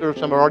the altar.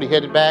 Some are already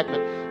headed back.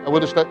 But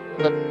we'll just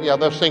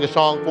they'll sing a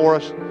song for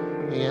us.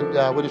 And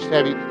we'll just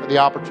have you the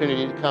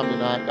opportunity to come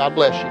tonight. God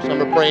bless you.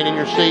 Some are praying in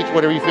your seats,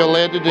 whatever you feel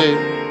led to do.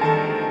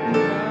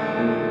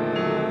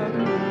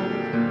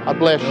 God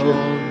bless you.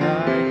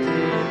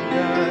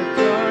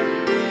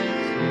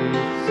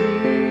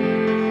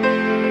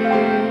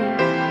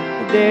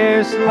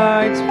 There's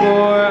lights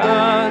for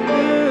a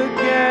new